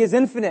that he is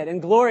infinite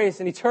and glorious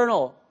and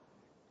eternal,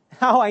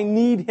 how I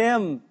need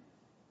him.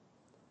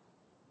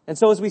 And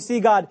so as we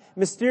see God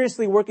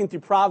mysteriously working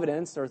through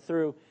providence or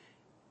through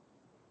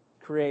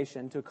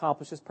creation to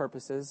accomplish his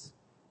purposes,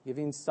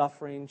 giving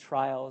suffering,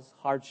 trials,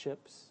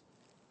 hardships,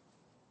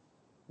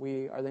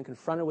 we are then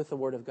confronted with the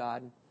word of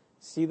God,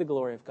 see the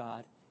glory of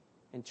God,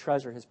 and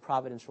treasure his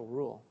providential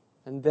rule.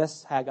 And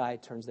this Haggai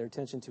turns their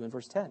attention to in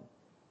verse 10.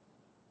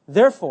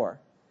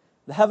 Therefore,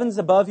 the heavens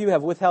above you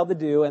have withheld the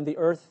dew, and the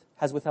earth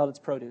has withheld its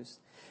produce.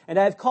 And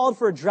I have called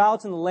for a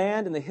drought in the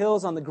land, and the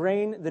hills on the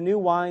grain, the new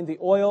wine, the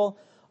oil,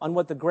 on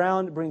what the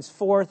ground brings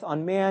forth,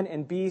 on man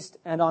and beast,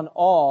 and on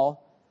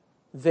all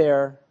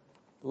their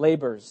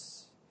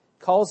labors.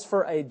 Calls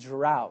for a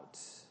drought.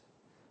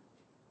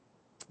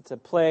 It's a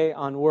play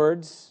on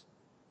words.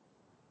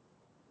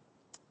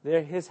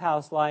 There, his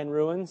house lie in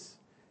ruins.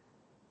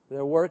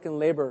 Their work and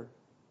labor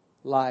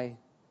lie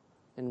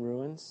in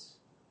ruins.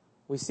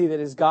 We see that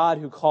it is God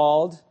who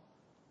called,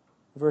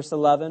 verse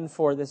 11,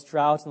 for this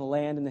drought in the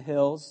land and the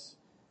hills.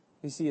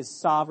 We see his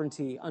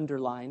sovereignty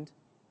underlined.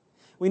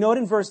 We note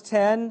in verse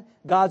 10,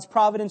 God's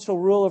providential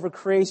rule over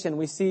creation.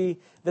 We see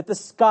that the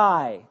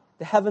sky,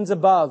 the heavens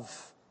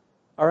above,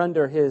 are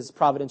under his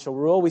providential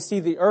rule. We see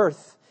the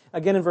earth,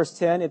 again in verse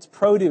 10, its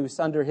produce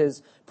under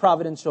his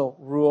providential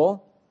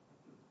rule.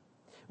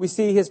 We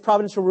see his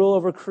providential rule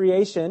over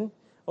creation,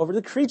 over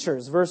the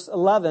creatures. Verse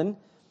 11,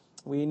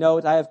 we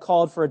note, I have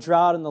called for a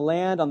drought in the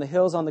land, on the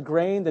hills, on the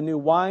grain, the new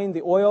wine,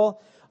 the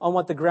oil, on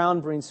what the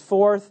ground brings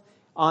forth,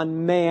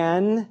 on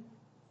man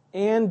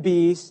and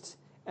beast,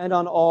 and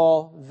on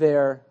all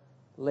their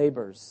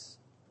labors.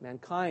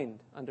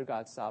 Mankind under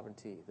God's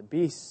sovereignty. The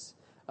beasts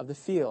of the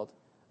field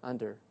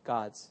under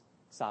God's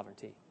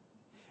sovereignty.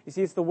 You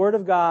see, it's the Word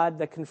of God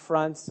that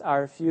confronts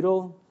our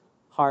futile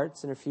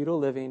hearts and our futile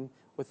living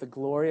with the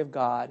glory of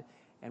God.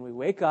 And we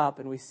wake up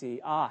and we see,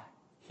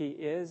 He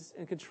is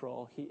in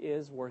control. He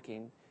is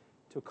working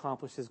to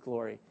accomplish His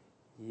glory.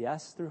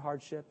 Yes, through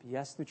hardship.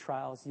 Yes, through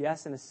trials.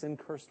 Yes, in a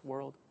sin-cursed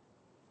world.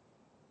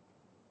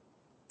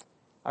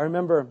 I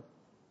remember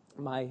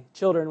my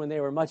children when they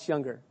were much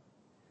younger.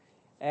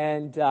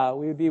 And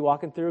we would be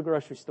walking through a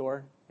grocery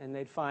store, and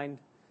they'd find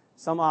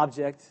some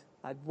object.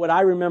 What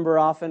I remember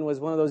often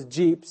was one of those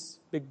Jeeps,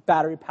 big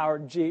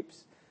battery-powered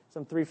Jeeps,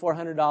 some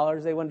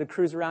 $300-400. They wanted to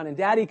cruise around, and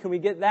Daddy, can we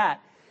get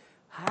that?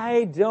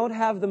 I don't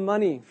have the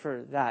money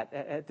for that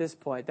at this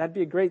point. That'd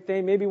be a great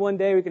thing. Maybe one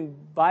day we can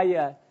buy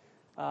you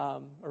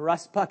a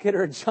rust bucket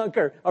or a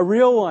junker, a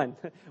real one,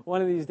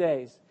 one of these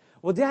days.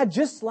 Well, Dad,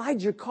 just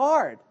slide your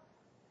card.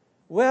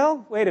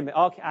 Well, wait a minute.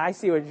 Okay, I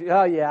see what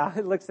oh yeah,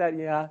 it looks at,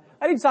 yeah.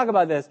 I didn't talk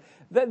about this.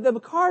 The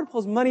card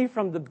pulls money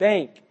from the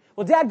bank.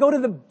 Well, Dad, go to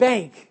the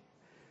bank.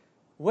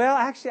 Well,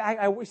 actually,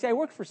 I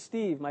worked for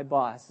Steve, my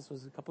boss. This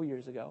was a couple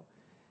years ago.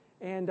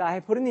 And I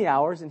put in the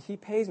hours, and he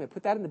pays me. I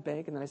put that in the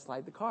bank, and then I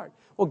slide the card.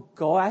 Well,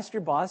 go ask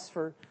your boss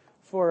for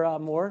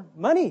more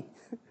money.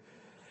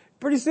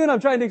 Pretty soon, I'm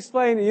trying to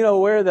explain,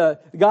 where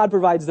God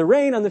provides the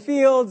rain on the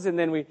fields, and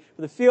then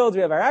for the fields,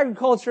 we have our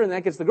agriculture, and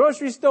that gets the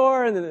grocery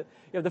store, and then you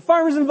have the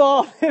farmers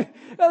involved.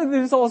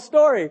 This whole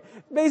story,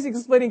 basically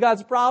explaining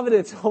God's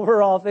providence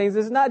over all things.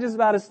 It's not just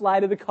about a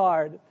slide of the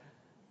card.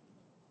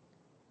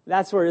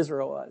 That's where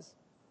Israel was.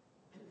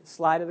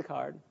 Slide of the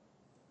card.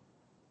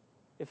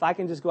 If I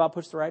can just go out,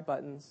 push the right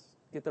buttons,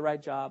 get the right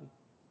job,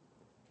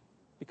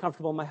 be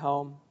comfortable in my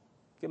home,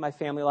 get my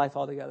family life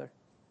all together.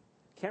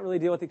 Can't really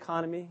deal with the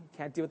economy,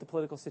 can't deal with the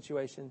political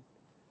situation.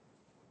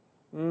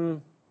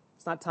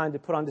 It's not time to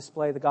put on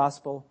display the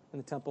gospel in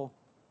the temple.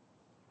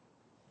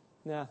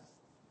 Nah.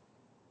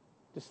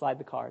 Just slide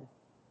the card.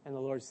 And the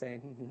Lord's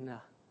saying, nah,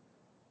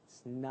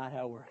 it's not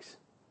how it works.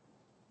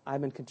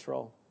 I'm in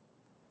control.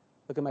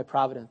 Look at my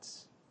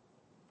providence.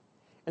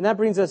 And that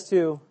brings us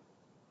to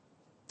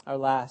our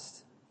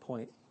last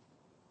point.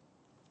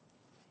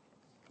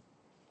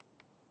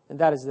 And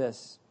that is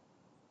this.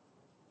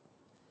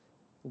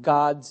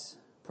 God's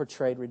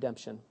portrayed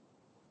redemption.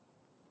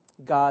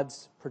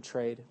 God's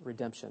portrayed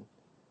redemption.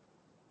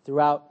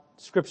 Throughout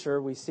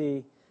Scripture, we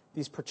see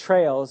these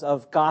portrayals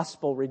of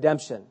gospel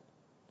redemption.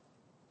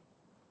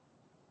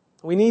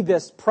 We need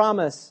this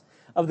promise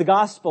of the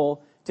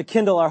gospel to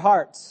kindle our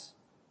hearts.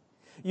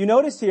 You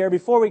notice here,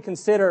 before we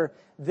consider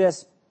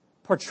this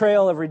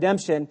portrayal of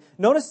redemption,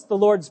 notice the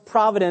Lord's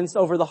providence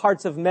over the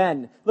hearts of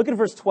men. Look at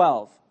verse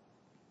 12.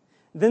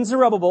 Then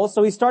Zerubbabel,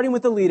 so he's starting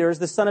with the leaders,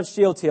 the son of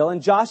Shealtiel,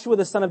 and Joshua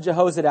the son of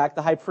Jehozadak,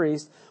 the high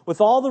priest,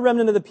 with all the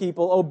remnant of the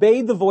people,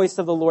 obeyed the voice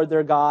of the Lord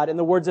their God and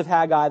the words of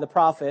Haggai the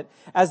prophet,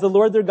 as the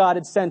Lord their God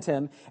had sent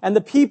him. And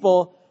the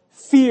people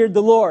feared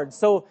the Lord.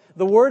 So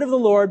the word of the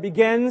Lord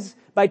begins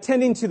by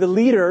tending to the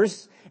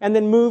leaders and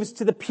then moves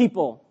to the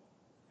people.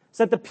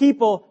 So that the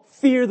people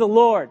fear the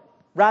Lord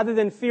rather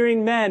than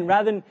fearing men,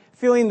 rather than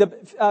fearing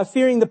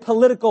the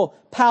political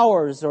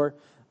powers or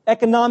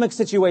economic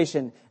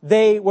situation.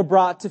 They were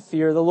brought to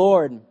fear the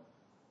Lord.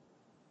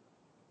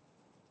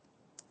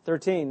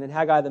 13, then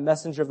Haggai, the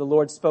messenger of the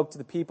Lord, spoke to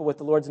the people with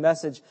the Lord's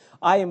message.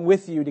 I am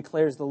with you,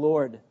 declares the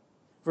Lord.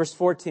 Verse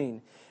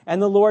 14,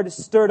 and the Lord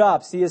stirred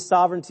up, see his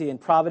sovereignty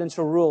and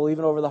providential rule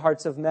even over the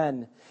hearts of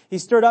men. He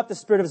stirred up the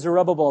spirit of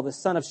Zerubbabel, the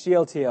son of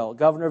Shealtiel,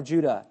 governor of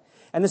Judah,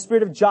 and the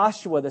spirit of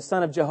Joshua, the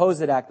son of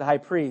Jehozadak, the high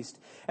priest,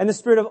 and the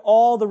spirit of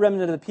all the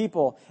remnant of the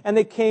people. And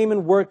they came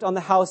and worked on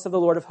the house of the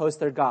Lord of hosts,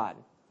 their God.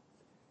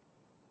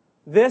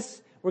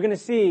 This, we're going to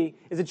see,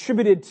 is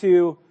attributed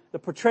to the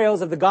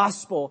portrayals of the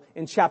gospel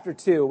in chapter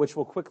 2, which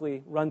we'll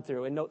quickly run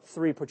through and note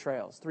 3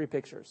 portrayals, 3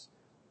 pictures.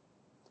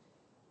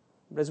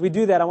 But as we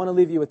do that, I want to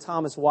leave you with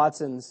Thomas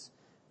Watson's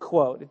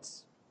quote.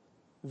 It's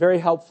very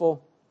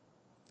helpful.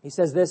 He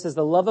says this, as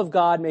the love of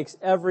God makes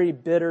every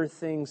bitter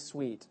thing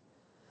sweet,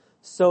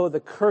 so the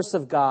curse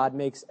of God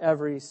makes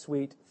every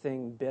sweet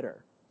thing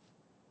bitter.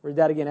 Read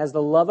that again. As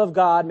the love of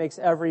God makes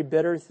every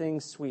bitter thing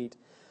sweet,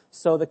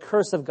 so the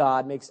curse of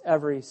God makes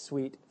every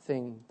sweet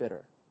thing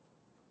bitter.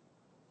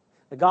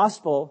 The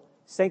gospel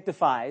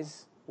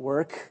sanctifies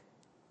work,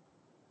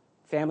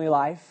 family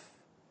life,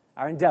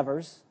 our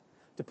endeavors,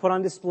 to put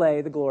on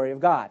display the glory of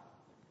God.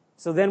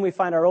 So then we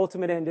find our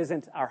ultimate end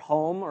isn't our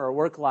home or our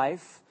work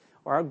life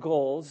or our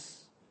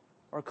goals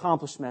or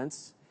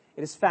accomplishments.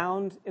 It is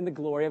found in the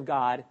glory of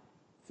God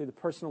through the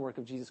personal work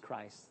of Jesus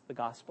Christ, the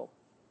gospel.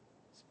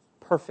 His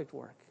perfect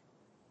work,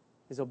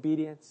 His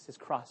obedience, His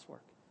cross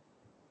work.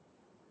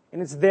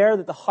 And it's there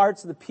that the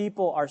hearts of the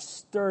people are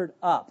stirred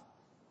up.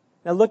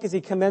 Now look as he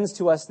commends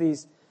to us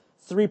these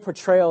three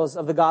portrayals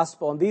of the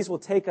gospel, and these will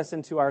take us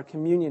into our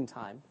communion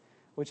time,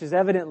 which is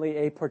evidently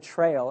a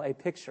portrayal, a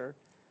picture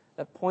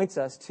that points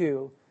us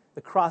to the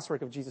cross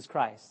work of Jesus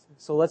Christ.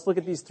 So let's look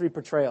at these three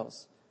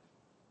portrayals.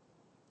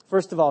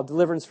 First of all,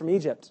 deliverance from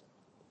Egypt.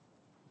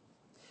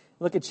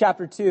 Look at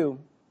chapter 2,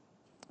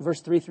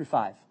 verse 3 through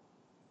 5.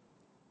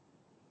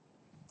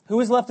 Who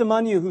is left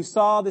among you who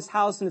saw this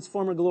house in its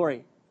former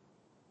glory?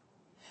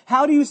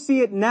 How do you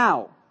see it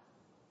now?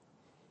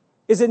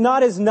 Is it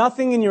not as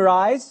nothing in your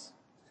eyes?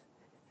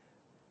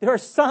 There are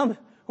some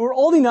who are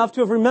old enough to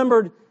have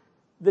remembered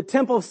the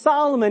Temple of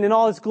Solomon in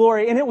all its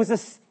glory, and it was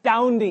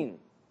astounding.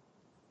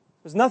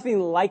 There's nothing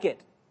like it.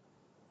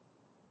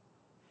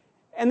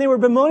 And they were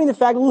bemoaning the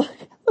fact, look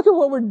at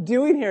what we're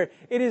doing here.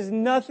 It is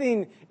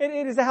nothing.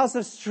 It is a house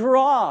of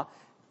straw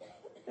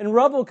and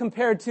rubble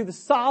compared to the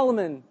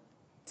Solomon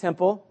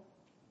temple.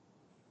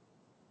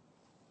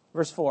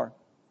 Verse 4.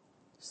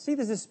 See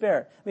the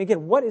despair. I mean,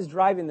 again, what is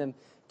driving them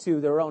to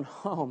their own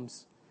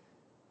homes?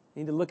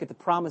 You need to look at the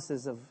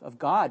promises of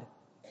God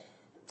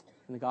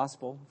in the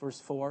gospel. Verse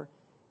 4.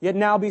 Yet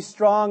now be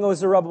strong, O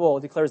Zerubbabel,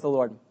 declares the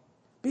Lord.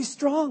 Be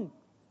strong.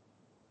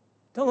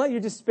 Don't let your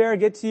despair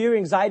get to you, your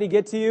anxiety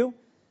get to you.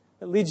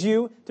 That leads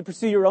you to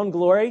pursue your own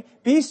glory.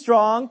 Be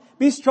strong.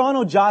 Be strong,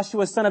 O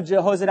Joshua, son of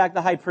Jehozadak,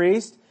 the high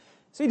priest.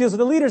 So he deals with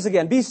the leaders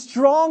again. Be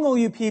strong, O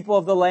you people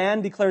of the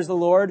land, declares the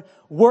Lord.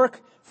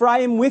 Work, for I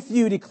am with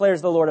you,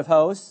 declares the Lord of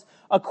hosts.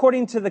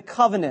 According to the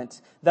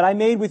covenant that I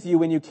made with you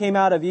when you came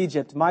out of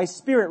Egypt, my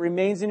spirit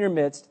remains in your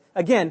midst.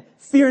 Again,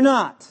 fear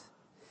not.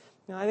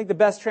 Now, I think the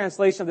best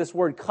translation of this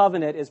word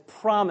covenant is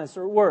promise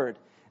or word.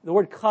 The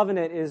word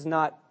covenant is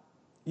not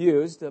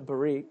used,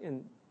 barit,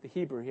 in the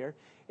Hebrew here.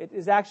 It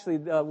is actually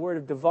the word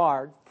of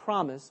devar,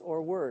 promise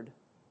or word.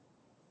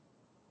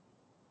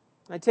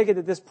 I take it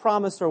that this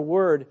promise or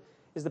word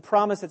is the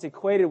promise that's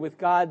equated with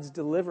God's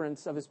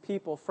deliverance of His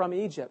people from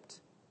Egypt.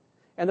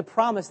 And the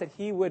promise that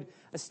He would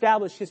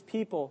establish His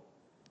people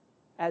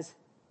as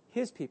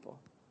His people.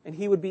 And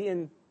He would be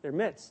in their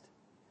midst.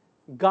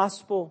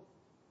 Gospel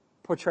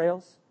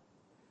portrayals.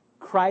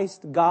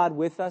 Christ, God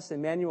with us,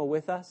 Emmanuel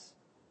with us.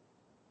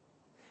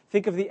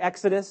 Think of the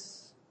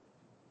Exodus.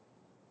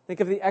 Think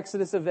of the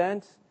Exodus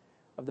event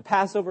of the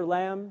Passover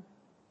lamb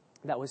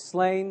that was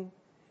slain.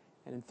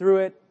 And through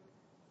it,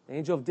 the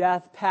angel of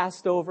death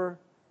passed over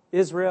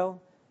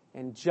Israel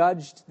and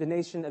judged the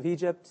nation of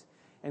Egypt.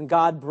 And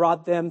God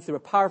brought them through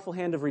a powerful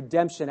hand of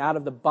redemption out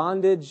of the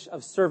bondage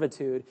of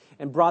servitude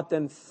and brought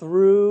them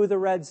through the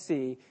Red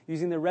Sea,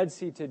 using the Red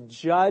Sea to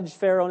judge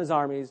Pharaoh and his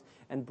armies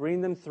and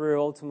bring them through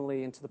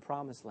ultimately into the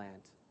promised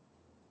land.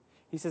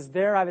 He says,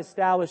 there I've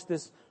established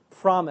this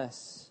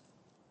promise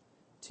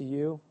to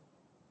you.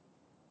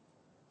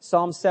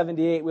 Psalm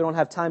 78, we don't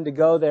have time to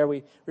go there.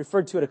 We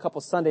referred to it a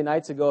couple Sunday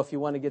nights ago if you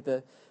want to get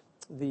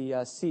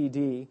the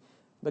CD.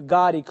 But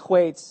God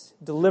equates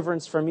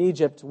deliverance from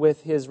Egypt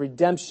with His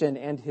redemption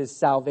and His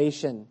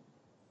salvation.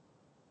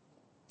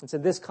 It's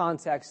in this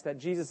context that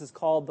Jesus is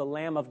called the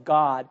Lamb of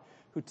God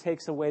who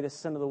takes away the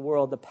sin of the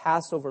world. The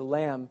Passover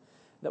lamb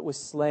that was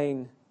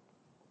slain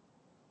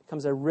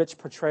becomes a rich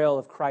portrayal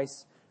of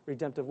Christ's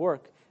redemptive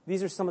work.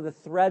 These are some of the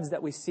threads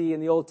that we see in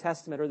the Old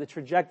Testament, or the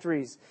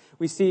trajectories.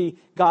 We see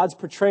God's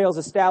portrayals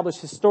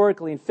established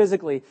historically and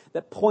physically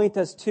that point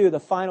us to the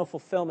final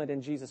fulfillment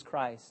in Jesus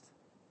Christ.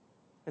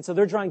 And so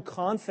they're drawing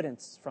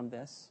confidence from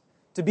this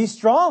to be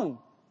strong.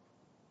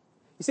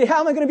 You say, how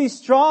am I going to be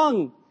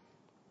strong?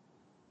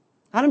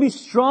 How to be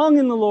strong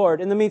in the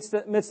Lord in the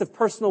midst of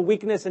personal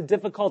weakness and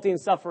difficulty and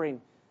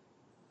suffering?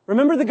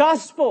 Remember the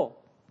gospel.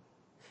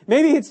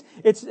 Maybe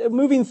it's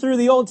moving through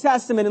the Old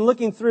Testament and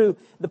looking through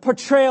the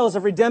portrayals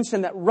of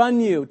redemption that run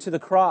you to the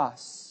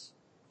cross,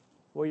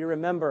 where you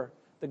remember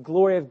the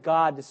glory of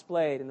God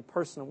displayed in the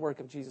personal work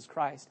of Jesus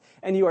Christ.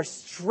 And you are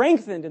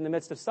strengthened in the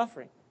midst of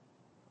suffering.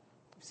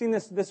 We've seen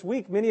this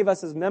week, many of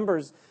us as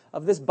members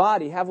of this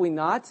body, have we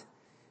not?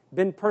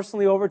 Been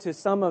personally over to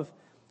some of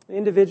the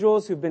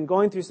individuals who've been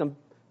going through some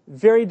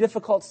very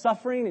difficult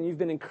suffering, and you've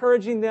been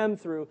encouraging them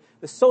through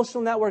the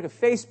social network of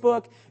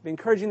Facebook, you've been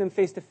encouraging them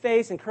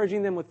face-to-face,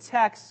 encouraging them with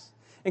texts,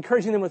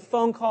 encouraging them with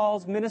phone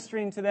calls,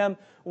 ministering to them.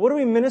 What are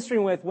we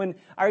ministering with when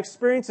our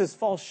experiences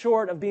fall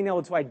short of being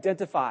able to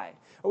identify?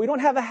 Or we don't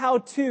have a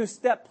how-to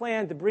step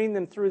plan to bring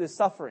them through the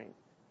suffering?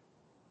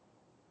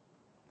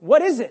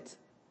 What is it?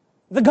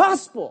 The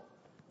gospel,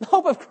 the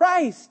hope of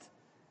Christ.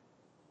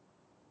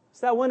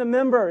 It's that when a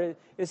member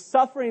is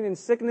suffering in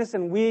sickness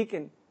and weak,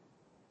 and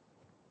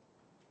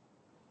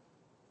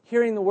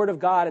hearing the Word of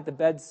God at the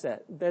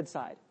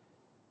bedside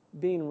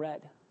being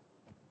read,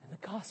 and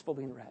the gospel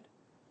being read.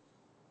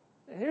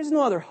 There's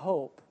no other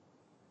hope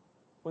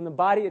when the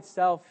body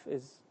itself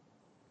is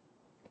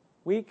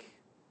weak,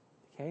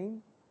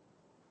 decaying.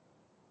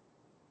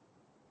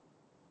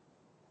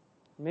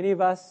 Many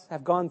of us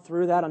have gone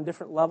through that on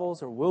different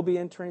levels or will be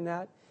entering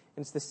that.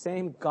 And it's the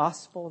same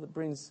gospel that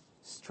brings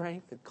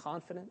strength and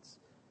confidence.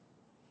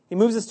 He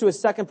moves us to a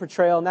second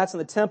portrayal, and that's in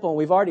the temple. And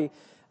we've already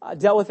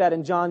dealt with that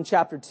in John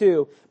chapter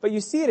 2. But you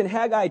see it in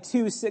Haggai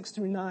 2, 6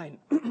 through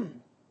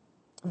 9.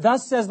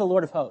 Thus says the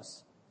Lord of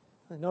hosts.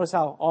 Notice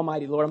how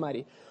almighty, Lord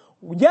Almighty.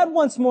 Yet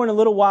once more in a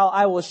little while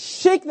I will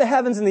shake the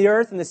heavens and the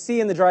earth and the sea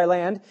and the dry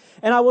land,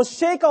 and I will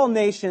shake all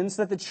nations,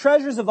 so that the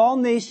treasures of all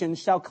nations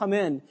shall come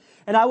in.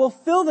 And I will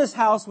fill this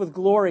house with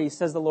glory,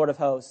 says the Lord of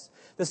hosts.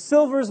 The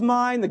silver is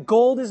mine, the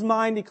gold is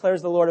mine,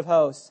 declares the Lord of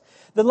hosts.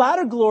 The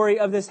latter glory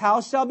of this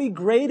house shall be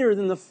greater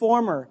than the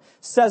former,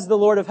 says the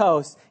Lord of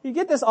hosts. You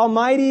get this?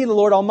 Almighty, the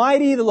Lord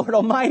Almighty, the Lord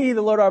Almighty,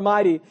 the Lord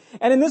Almighty.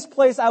 And in this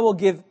place I will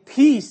give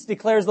peace,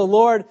 declares the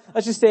Lord,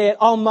 let's just say it,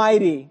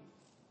 Almighty.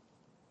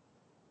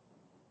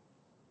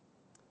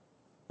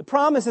 The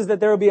promise is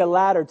that there will be a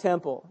latter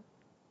temple,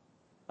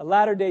 a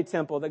latter-day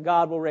temple that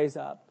God will raise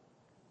up.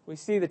 We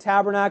see the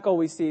tabernacle,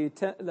 we see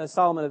the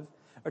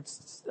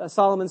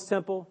Solomon's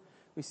temple.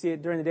 We see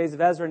it during the days of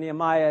Ezra,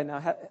 Nehemiah,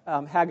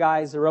 and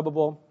Haggai,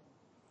 Zerubbabel,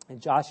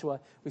 and Joshua.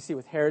 We see it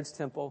with Herod's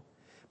temple.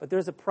 But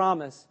there's a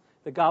promise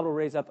that God will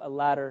raise up a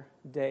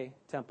latter-day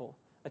temple,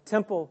 a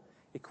temple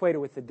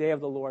equated with the day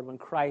of the Lord when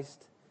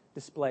Christ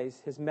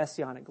displays his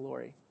messianic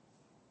glory.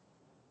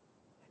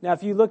 Now,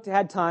 if you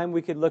had time,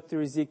 we could look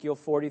through Ezekiel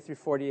 40 through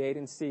 48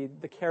 and see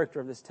the character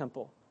of this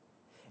temple.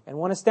 And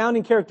one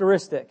astounding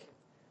characteristic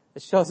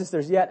that shows us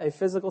there's yet a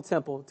physical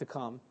temple to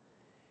come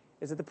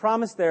is that the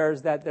promise there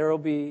is that there will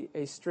be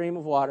a stream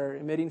of water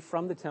emitting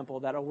from the temple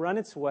that will run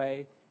its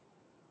way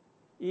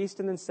east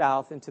and then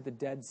south into the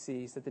Dead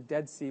Sea, so that the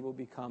Dead Sea will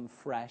become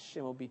fresh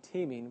and will be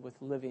teeming with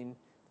living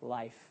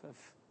life of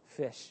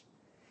fish.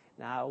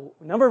 Now,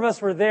 a number of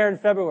us were there in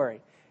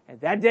February, and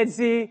that Dead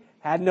Sea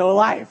had no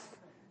life.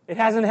 It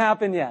hasn't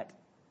happened yet.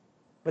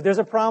 But there's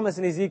a promise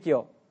in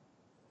Ezekiel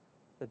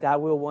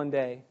that will one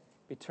day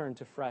be turned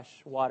to fresh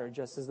water,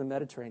 just as the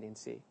Mediterranean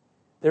Sea.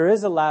 There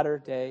is a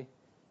latter-day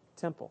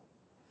temple.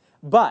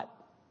 But,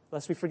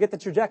 lest we forget the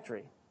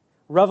trajectory,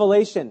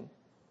 Revelation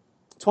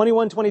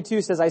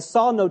 21:22 says, I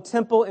saw no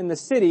temple in the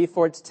city,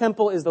 for its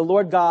temple is the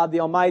Lord God, the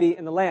Almighty,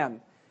 and the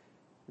Lamb.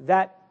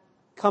 That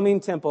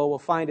coming temple will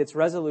find its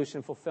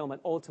resolution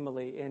fulfillment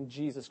ultimately in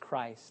Jesus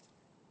Christ,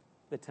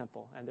 the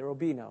temple, and there will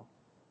be no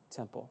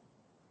temple.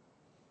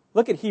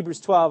 Look at Hebrews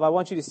 12. I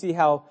want you to see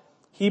how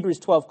Hebrews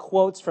 12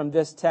 quotes from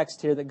this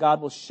text here that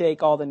God will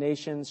shake all the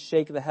nations,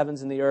 shake the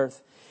heavens and the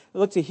earth.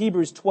 Look to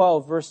Hebrews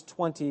 12, verse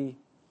 20.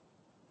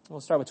 We'll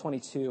start with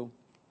 22.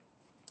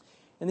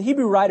 And the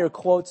Hebrew writer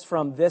quotes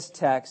from this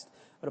text,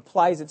 but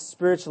applies it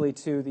spiritually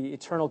to the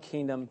eternal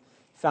kingdom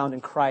found in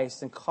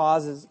Christ and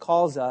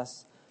calls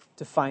us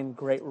to find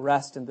great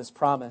rest in this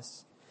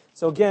promise.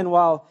 So again,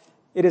 while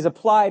it is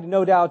applied,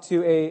 no doubt,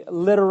 to a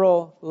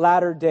literal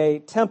latter-day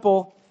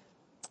temple,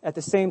 at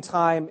the same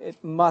time,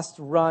 it must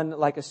run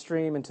like a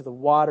stream into the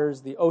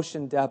waters, the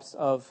ocean depths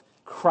of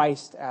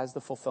Christ as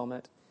the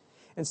fulfillment.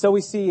 And so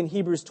we see in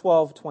Hebrews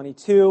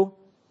 12:22,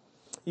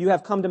 you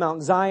have come to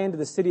Mount Zion, to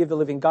the city of the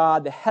living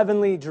God, the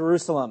heavenly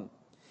Jerusalem,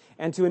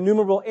 and to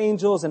innumerable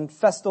angels and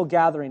festal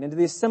gathering, and to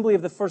the assembly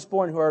of the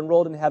firstborn who are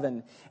enrolled in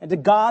heaven, and to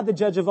God, the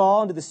judge of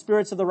all, and to the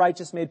spirits of the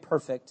righteous made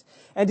perfect,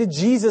 and to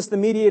Jesus, the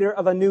mediator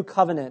of a new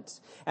covenant,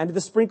 and to the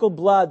sprinkled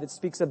blood that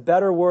speaks a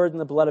better word than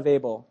the blood of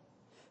Abel.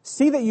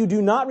 See that you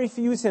do not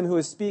refuse him who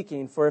is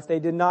speaking, for if they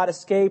did not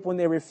escape when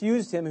they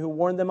refused him who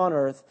warned them on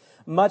earth,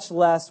 much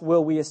less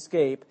will we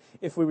escape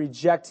if we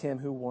reject him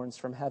who warns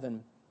from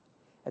heaven.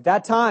 At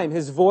that time,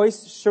 his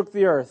voice shook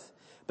the earth,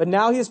 but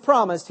now he has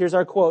promised, here's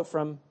our quote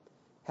from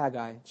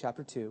Haggai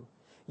chapter 2,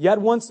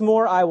 yet once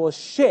more I will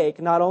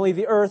shake not only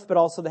the earth, but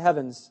also the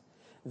heavens.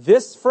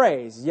 This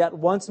phrase, yet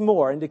once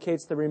more,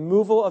 indicates the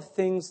removal of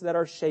things that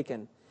are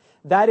shaken.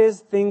 That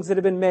is, things that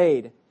have been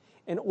made,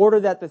 in order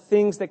that the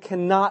things that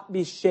cannot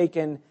be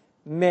shaken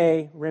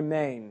may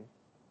remain.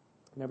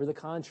 Remember the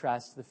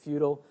contrast to the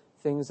futile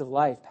things of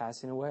life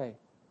passing away.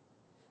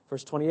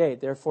 Verse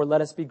 28, therefore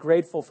let us be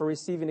grateful for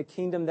receiving a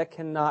kingdom that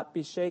cannot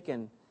be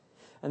shaken.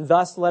 And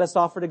thus let us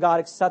offer to God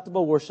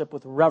acceptable worship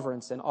with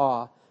reverence and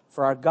awe,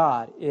 for our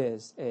God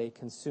is a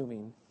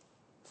consuming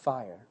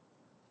fire.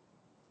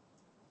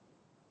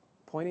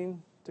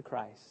 Pointing to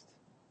Christ.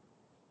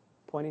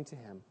 Pointing to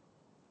him.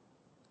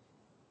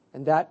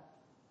 And that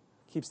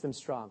keeps them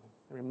strong.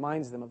 It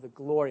reminds them of the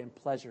glory and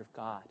pleasure of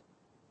God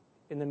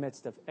in the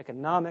midst of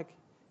economic,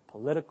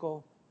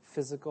 political,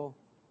 physical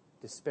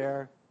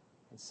despair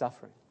and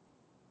suffering.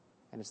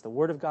 And it's the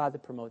Word of God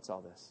that promotes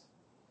all this.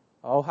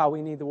 Oh, how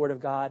we need the Word of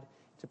God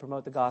to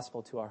promote the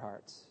gospel to our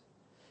hearts.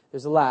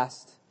 There's a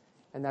last,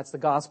 and that's the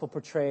gospel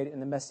portrayed in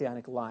the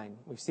messianic line.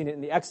 We've seen it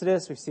in the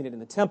Exodus, we've seen it in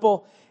the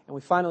temple, and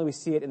we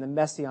see it in the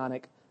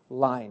messianic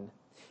line.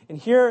 And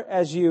here,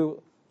 as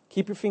you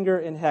Keep your finger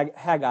in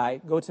Haggai.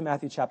 Go to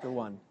Matthew chapter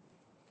 1.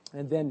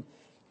 And then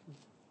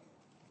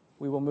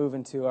we will move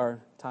into our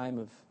time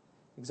of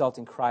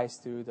exalting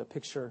Christ through the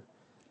picture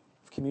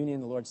of communion,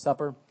 the Lord's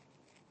Supper.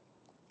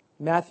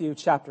 Matthew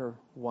chapter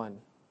 1.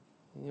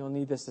 You'll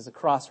need this as a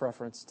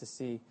cross-reference to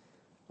see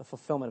the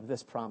fulfillment of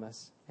this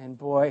promise. And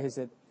boy, is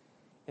it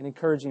an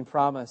encouraging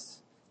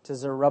promise to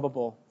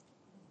Zerubbabel.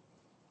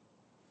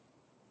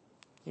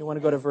 You want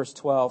to go to verse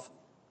 12.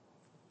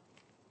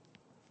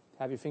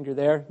 Have your finger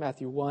there,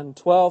 Matthew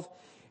 1:12,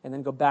 and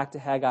then go back to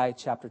Haggai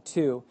chapter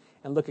 2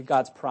 and look at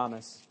God's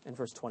promise in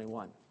verse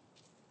 21.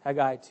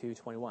 Haggai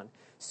 2:21.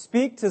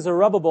 Speak to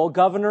Zerubbabel,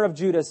 governor of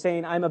Judah,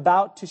 saying, I'm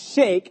about to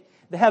shake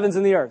the heavens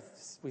and the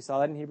earth. We saw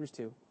that in Hebrews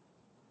 2,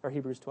 or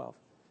Hebrews 12.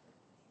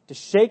 To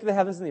shake the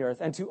heavens and the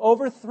earth, and to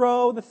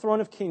overthrow the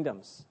throne of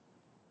kingdoms.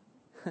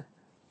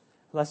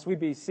 Lest we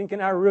be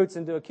sinking our roots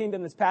into a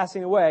kingdom that's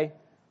passing away,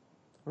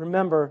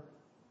 remember,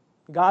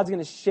 God's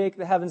going to shake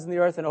the heavens and the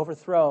earth and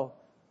overthrow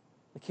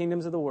the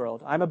kingdoms of the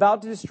world. I'm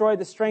about to destroy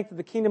the strength of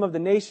the kingdom of the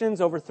nations,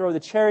 overthrow the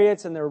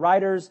chariots and their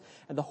riders,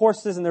 and the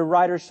horses and their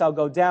riders shall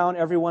go down,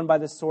 everyone by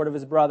the sword of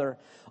his brother.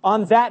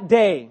 On that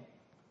day,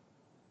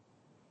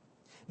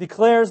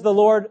 declares the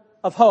Lord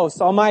of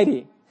hosts,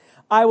 Almighty,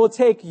 I will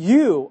take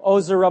you, O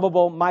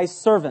Zerubbabel, my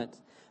servant,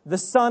 the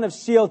son of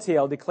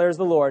Shealtiel, declares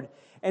the Lord,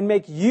 and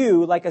make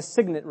you like a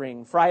signet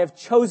ring, for I have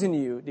chosen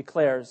you,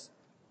 declares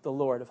the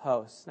Lord of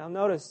hosts. Now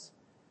notice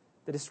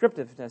the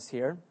descriptiveness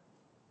here.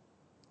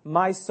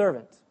 My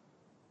servant.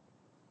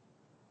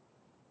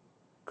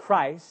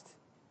 Christ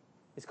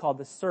is called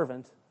the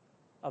servant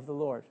of the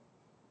Lord.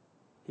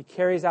 He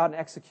carries out and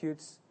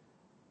executes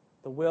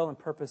the will and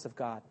purpose of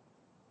God.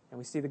 And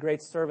we see the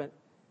great servant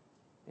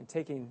in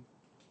taking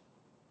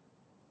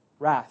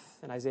wrath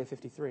in Isaiah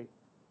 53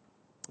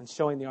 and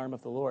showing the arm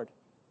of the Lord.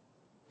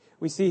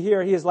 We see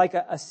here he is like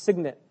a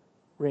signet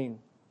ring.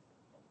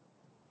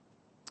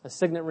 A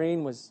signet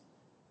ring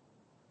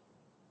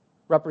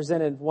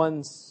represented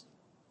one's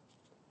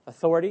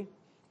authority.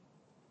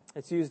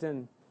 It's used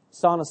in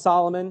Song of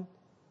Solomon,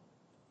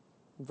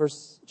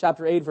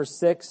 chapter 8, verse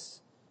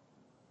 6,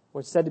 where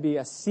it's said to be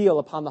a seal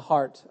upon the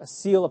heart, a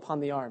seal upon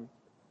the arm.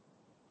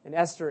 In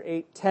Esther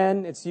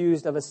 8:10, it's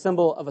used of a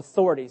symbol of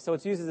authority. So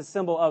it's used as a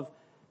symbol of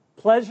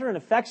pleasure and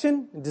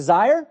affection and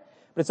desire,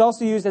 but it's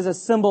also used as a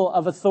symbol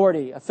of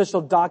authority.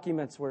 Official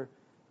documents were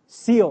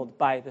sealed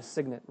by the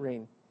signet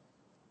ring.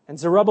 And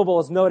Zerubbabel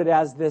is noted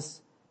as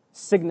this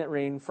signet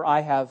ring, for I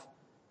have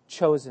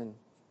chosen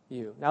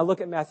you. Now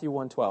look at Matthew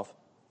 1:12.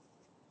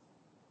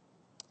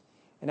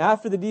 And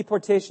after the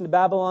deportation to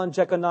Babylon,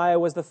 Jeconiah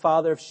was the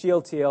father of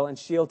Shealtiel, and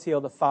Shealtiel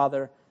the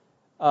father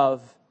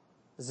of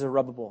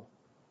Zerubbabel.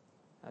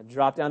 Now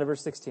drop down to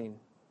verse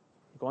 16.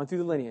 Going through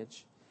the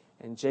lineage.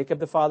 And Jacob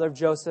the father of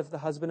Joseph, the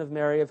husband of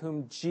Mary, of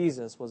whom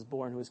Jesus was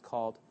born, who is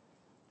called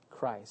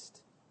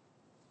Christ.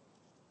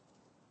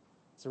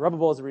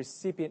 Zerubbabel is a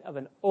recipient of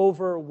an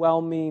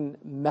overwhelming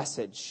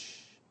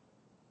message.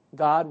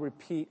 God will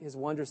repeat his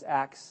wondrous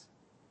acts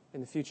in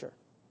the future.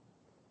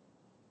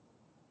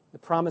 The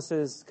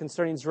promises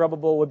concerning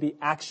Zerubbabel would be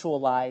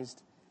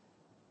actualized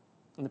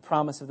in the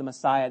promise of the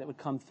Messiah that would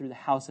come through the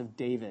house of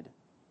David.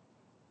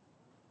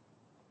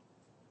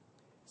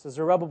 So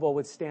Zerubbabel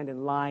would stand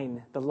in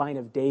line, the line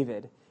of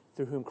David,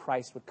 through whom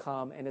Christ would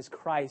come. And as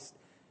Christ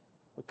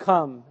would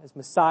come as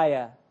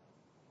Messiah,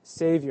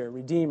 Savior,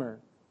 Redeemer,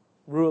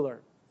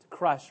 ruler, to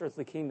crush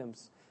earthly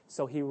kingdoms,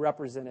 so he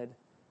represented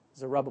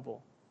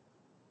Zerubbabel,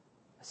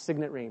 a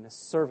signet ring, a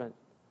servant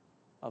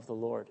of the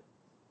Lord.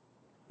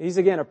 These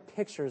again are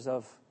pictures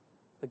of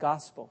the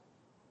gospel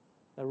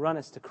that run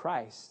us to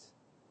Christ,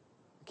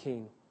 the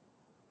King.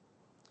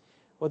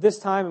 Well, at this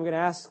time, I'm going to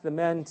ask the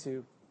men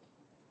to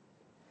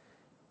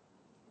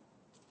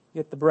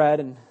get the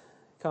bread and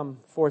come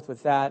forth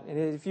with that. And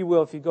if you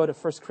will, if you go to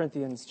 1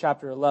 Corinthians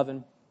chapter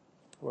 11,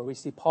 where we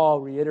see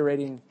Paul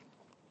reiterating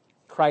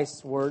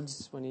Christ's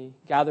words when he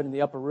gathered in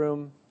the upper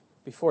room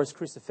before his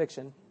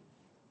crucifixion.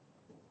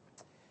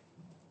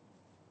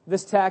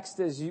 This text,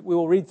 as we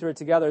will read through it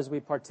together as we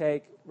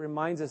partake,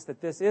 reminds us that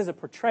this is a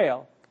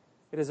portrayal.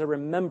 It is a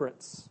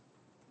remembrance.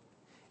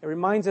 It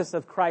reminds us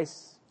of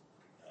Christ's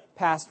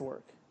past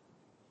work.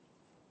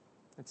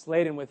 It's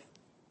laden with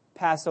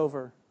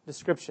Passover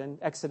description,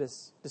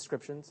 Exodus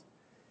descriptions.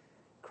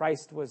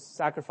 Christ was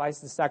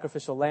sacrificed, the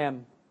sacrificial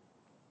lamb,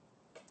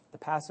 the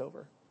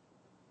Passover.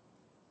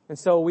 And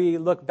so we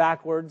look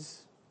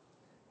backwards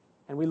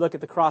and we look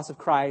at the cross of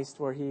Christ,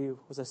 where he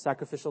was a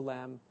sacrificial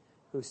lamb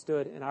who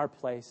stood in our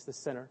place, the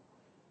sinner,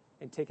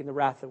 and taken the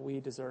wrath that we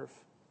deserve.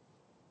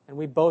 And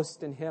we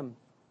boast in him.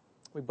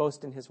 We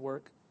boast in his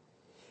work.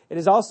 It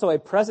is also a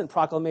present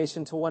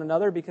proclamation to one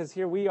another, because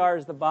here we are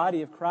as the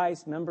body of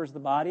Christ, members of the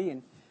body,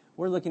 and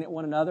we're looking at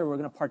one another. We're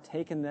going to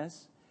partake in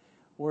this.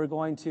 We're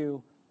going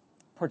to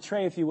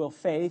portray, if you will,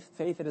 faith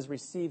that has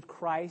received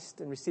Christ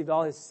and received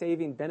all his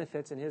saving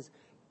benefits in his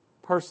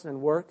person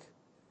and work.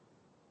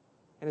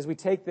 And as we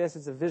take this,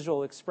 it's a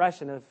visual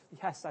expression of,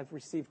 yes, I've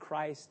received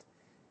Christ.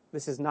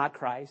 This is not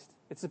Christ.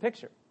 It's a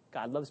picture.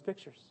 God loves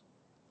pictures.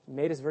 He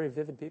made us very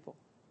vivid people.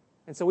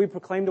 And so we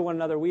proclaim to one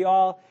another, we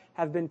all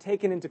have been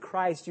taken into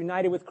Christ,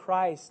 united with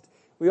Christ.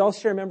 We all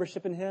share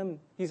membership in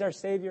Him. He's our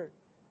Savior.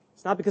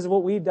 It's not because of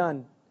what we've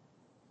done,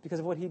 because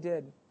of what He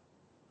did.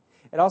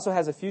 It also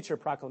has a future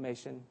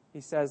proclamation. He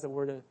says that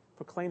we're to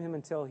proclaim Him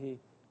until He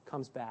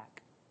comes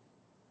back.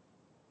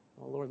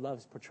 Well, the Lord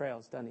loves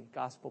portrayals, doesn't He?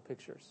 Gospel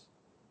pictures.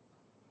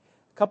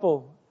 A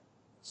couple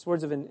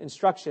words of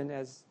instruction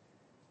as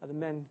the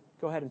men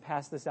go ahead and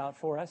pass this out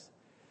for us.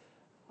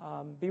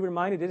 Be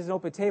reminded it is an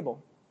open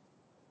table.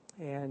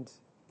 And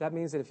that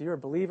means that if you're a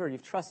believer,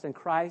 you've trusted in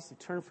Christ, you've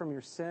turned from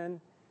your sin,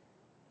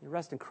 you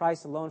rest in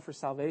Christ alone for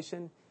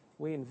salvation,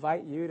 we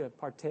invite you to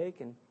partake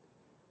and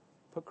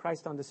put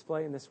Christ on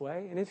display in this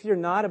way. And if you're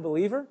not a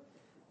believer,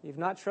 you've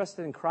not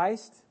trusted in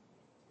Christ,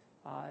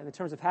 in the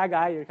terms of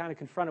Haggai, you're kind of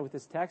confronted with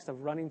this text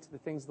of running to the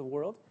things of the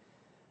world.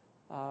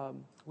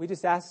 We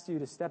just ask you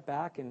to step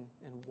back and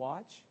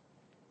watch.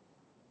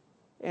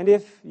 And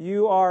if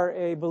you are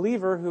a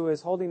believer who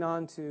is holding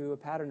on to a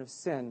pattern of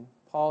sin,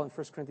 Paul in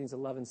 1 Corinthians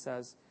 11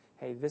 says,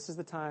 hey, this is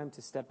the time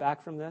to step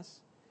back from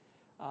this,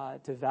 to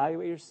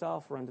evaluate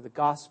yourself, run to the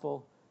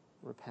gospel,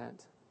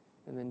 repent,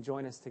 and then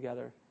join us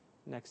together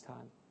next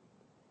time.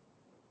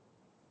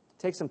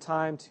 Take some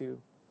time to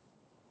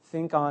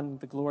think on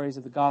the glories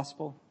of the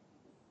gospel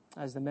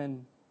as the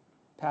men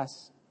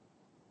pass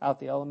out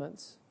the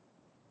elements,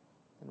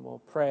 and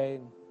we'll pray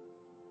and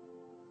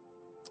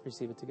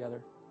receive it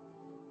together.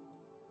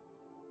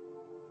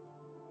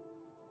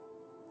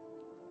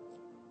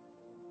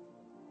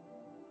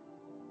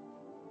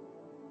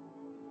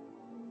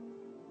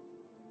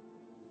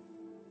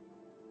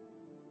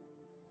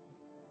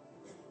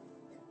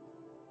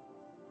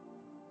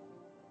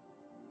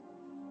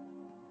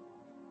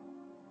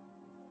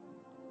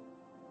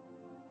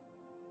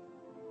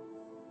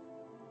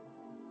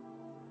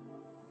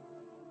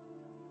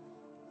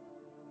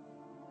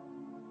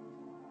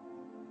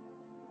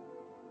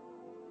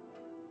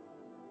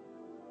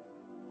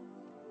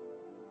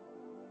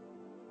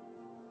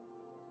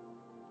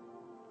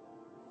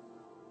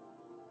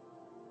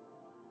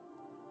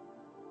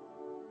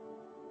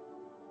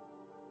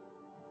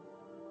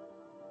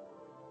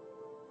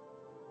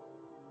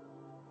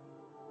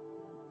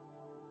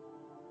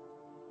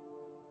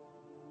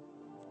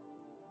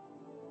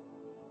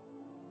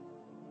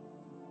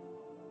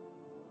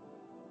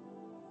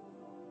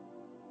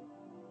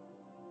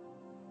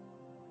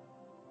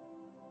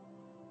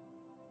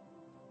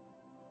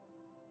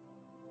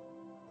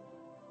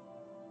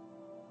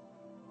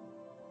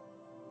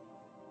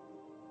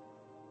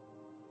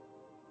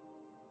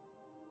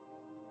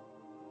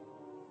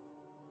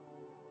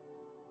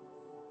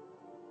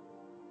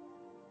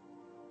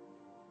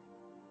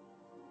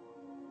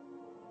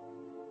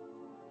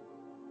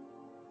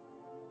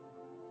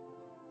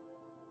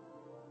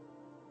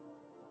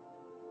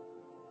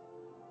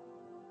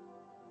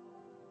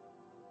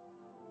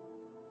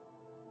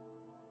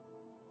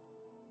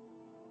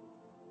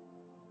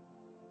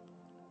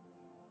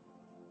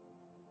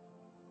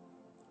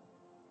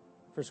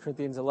 1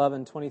 Corinthians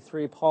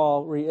 11:23,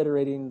 Paul,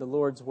 reiterating the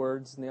Lord's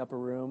words in the upper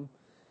room,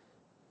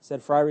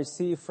 said, "For I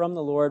received from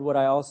the Lord what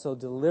I also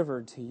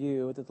delivered to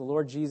you, that the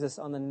Lord Jesus,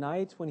 on the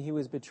night when He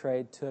was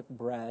betrayed, took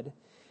bread,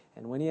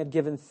 and when He had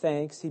given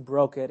thanks, He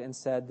broke it and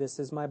said, 'This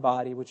is my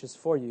body, which is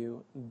for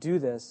you. Do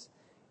this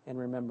in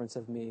remembrance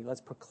of me.'"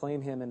 Let's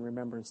proclaim Him in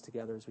remembrance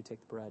together as we take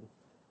the bread.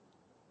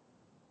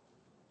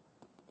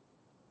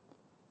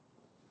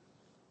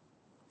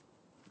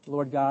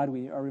 Lord God,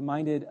 we are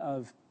reminded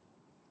of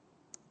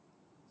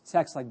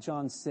texts like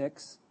John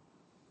 6,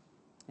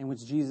 in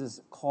which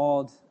Jesus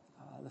called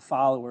the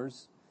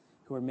followers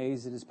who were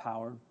amazed at His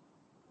power,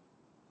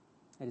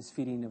 at His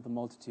feeding of the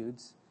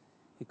multitudes.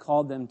 He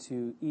called them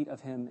to eat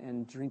of Him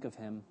and drink of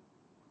Him.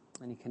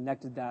 And He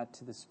connected that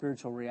to the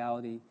spiritual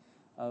reality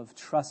of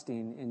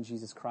trusting in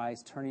Jesus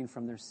Christ, turning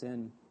from their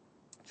sin,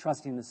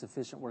 trusting the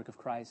sufficient work of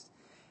Christ.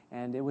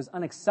 And it was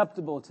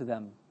unacceptable to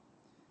them.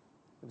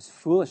 It was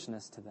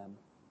foolishness to them.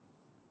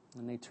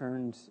 And they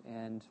turned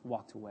and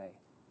walked away.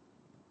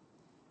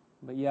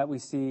 But yet we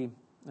see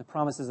the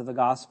promises of the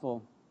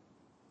gospel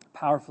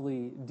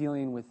powerfully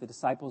dealing with the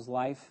disciples'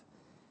 life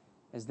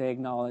as they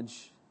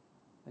acknowledge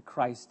that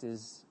Christ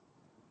is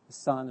the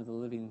Son of the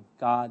living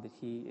God, that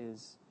He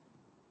is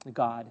the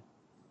God,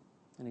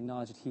 and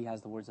acknowledge that He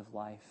has the words of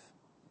life.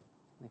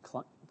 And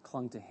they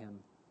clung to Him.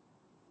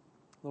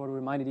 Lord, we're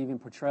reminded even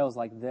portrayals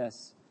like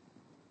this,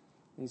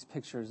 these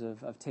pictures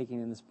of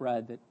taking in this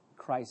bread, that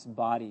Christ's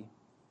body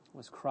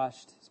was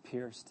crushed, is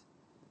pierced,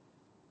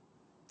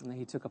 and that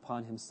He took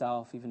upon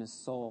Himself, even His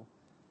soul,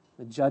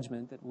 the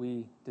judgment that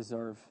we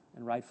deserve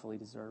and rightfully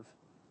deserve.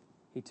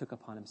 He took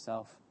upon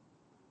Himself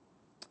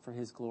for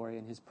His glory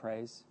and His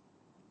praise,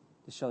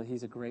 to show that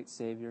He's a great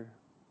Savior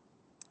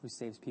who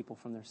saves people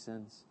from their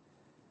sins.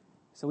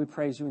 So we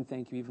praise You and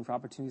thank You even for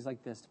opportunities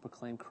like this to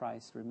proclaim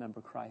Christ, to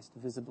remember Christ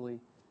visibly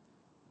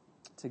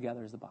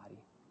together as the body.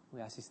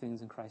 We ask these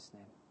things in Christ's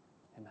name.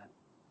 Amen.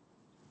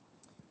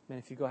 Amen.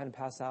 If you go ahead and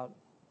pass out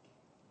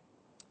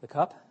the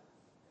cup.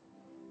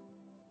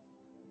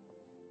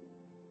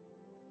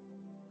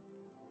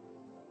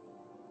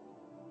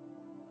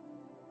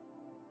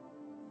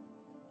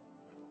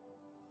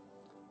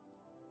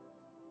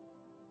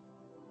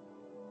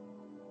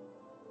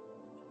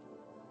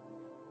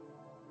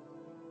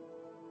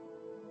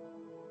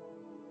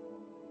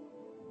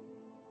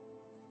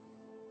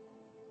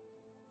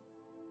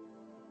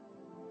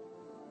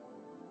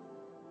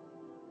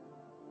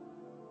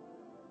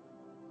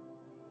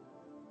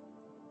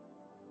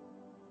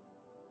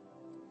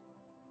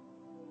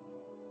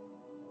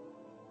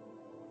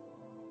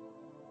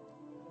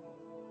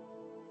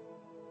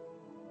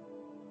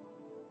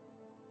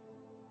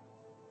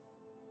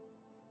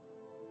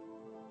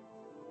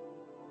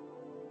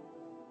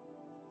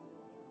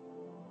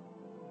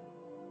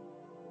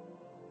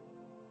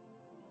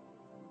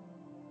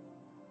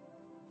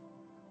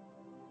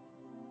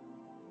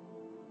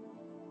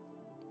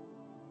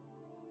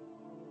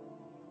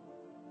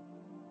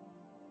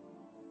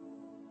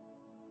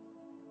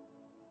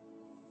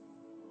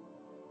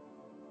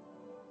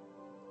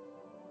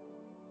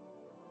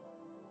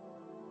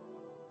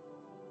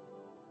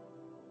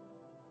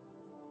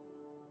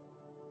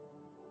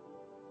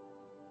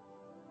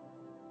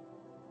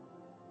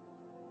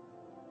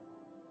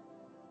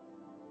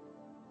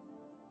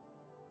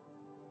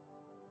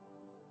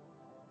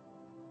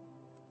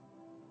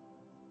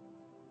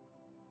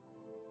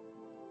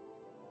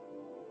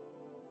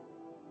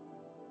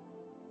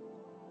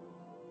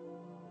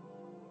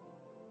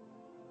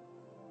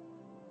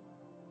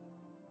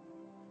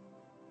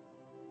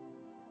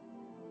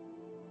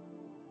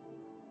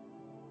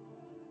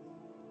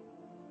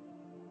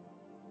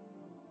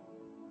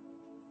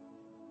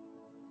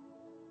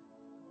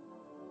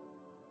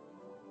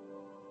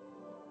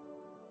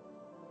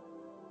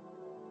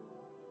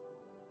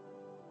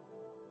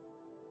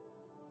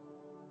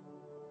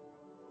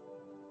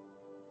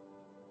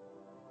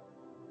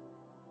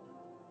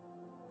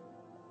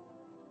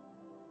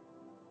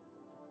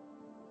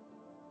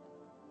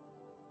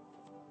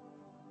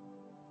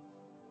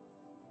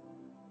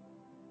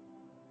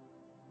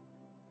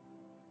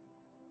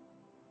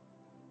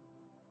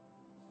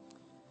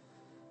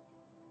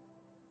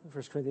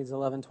 1 Corinthians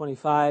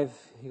 11:25,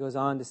 he goes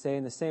on to say,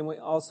 in the same way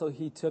also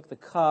he took the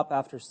cup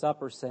after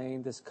supper,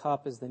 saying, this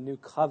cup is the new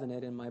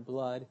covenant in my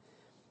blood.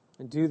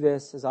 And do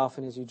this as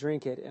often as you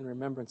drink it in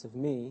remembrance of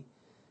me.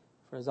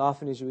 For as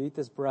often as you eat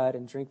this bread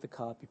and drink the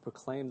cup, you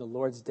proclaim the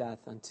Lord's death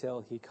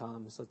until he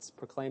comes. Let's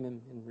proclaim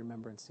him in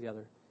remembrance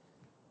together.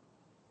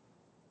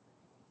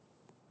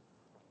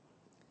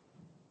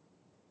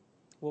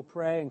 We'll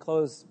pray and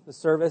close the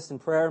service in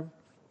prayer,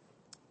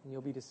 and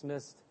you'll be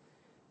dismissed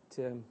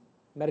to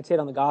meditate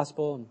on the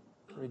gospel and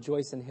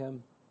rejoice in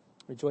him,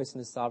 rejoice in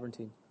his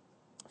sovereignty.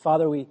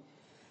 Father, we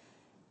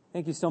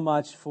thank you so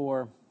much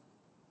for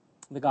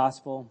the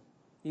gospel,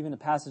 even a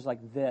passage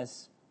like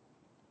this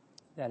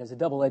that is a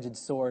double-edged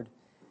sword.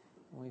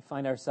 When we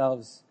find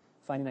ourselves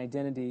finding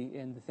identity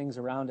in the things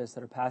around us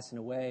that are passing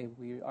away,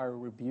 we are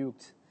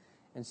rebuked,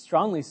 and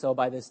strongly so,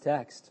 by this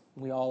text.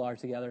 We all are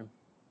together.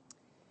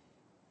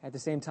 At the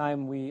same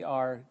time, we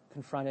are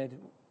confronted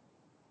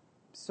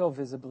so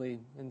visibly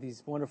in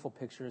these wonderful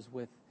pictures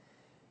with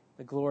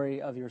the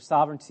glory of your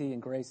sovereignty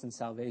and grace and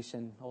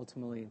salvation,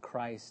 ultimately in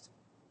Christ.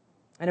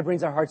 And it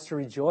brings our hearts to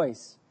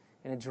rejoice,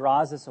 and it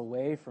draws us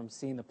away from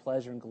seeing the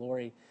pleasure and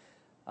glory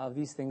of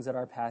these things that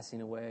are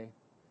passing away.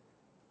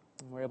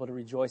 And we're able to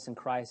rejoice in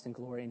Christ and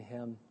glory in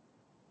him,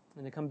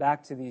 and to come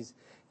back to these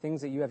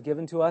things that you have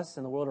given to us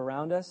and the world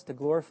around us, to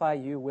glorify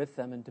you with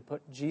them and to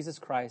put Jesus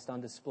Christ on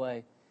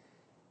display.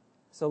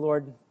 So,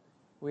 Lord,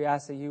 we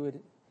ask that you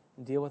would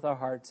deal with our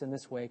hearts in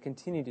this way.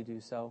 Continue to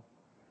do so.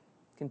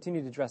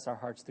 Continue to dress our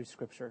hearts through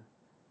Scripture.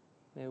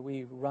 May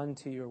we run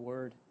to your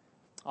word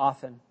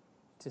often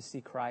to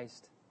see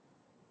Christ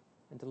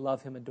and to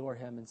love him, adore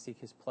him, and seek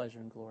his pleasure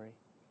and glory.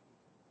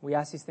 We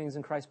ask these things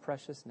in Christ's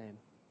precious name.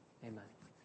 Amen.